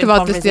 we talked intelligent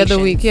about this the other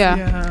week. Yeah.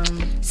 Yeah,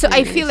 So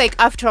I feel like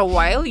after a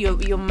while,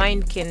 your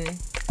mind can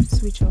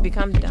Switch off.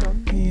 become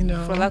dumb, you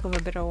know. for lack of a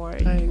better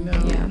word. I know.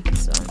 Yeah.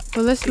 So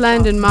Well, let's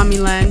land in mommy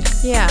land.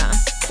 yeah.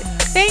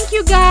 Thank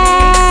you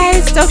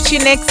guys. Talk to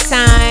you next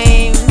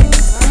time.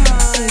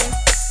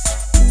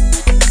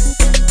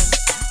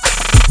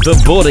 The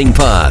Boarding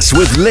Pass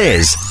with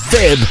Liz,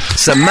 Fib,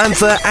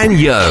 Samantha and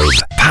Yob.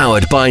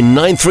 Powered by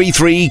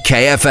 933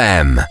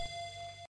 KFM.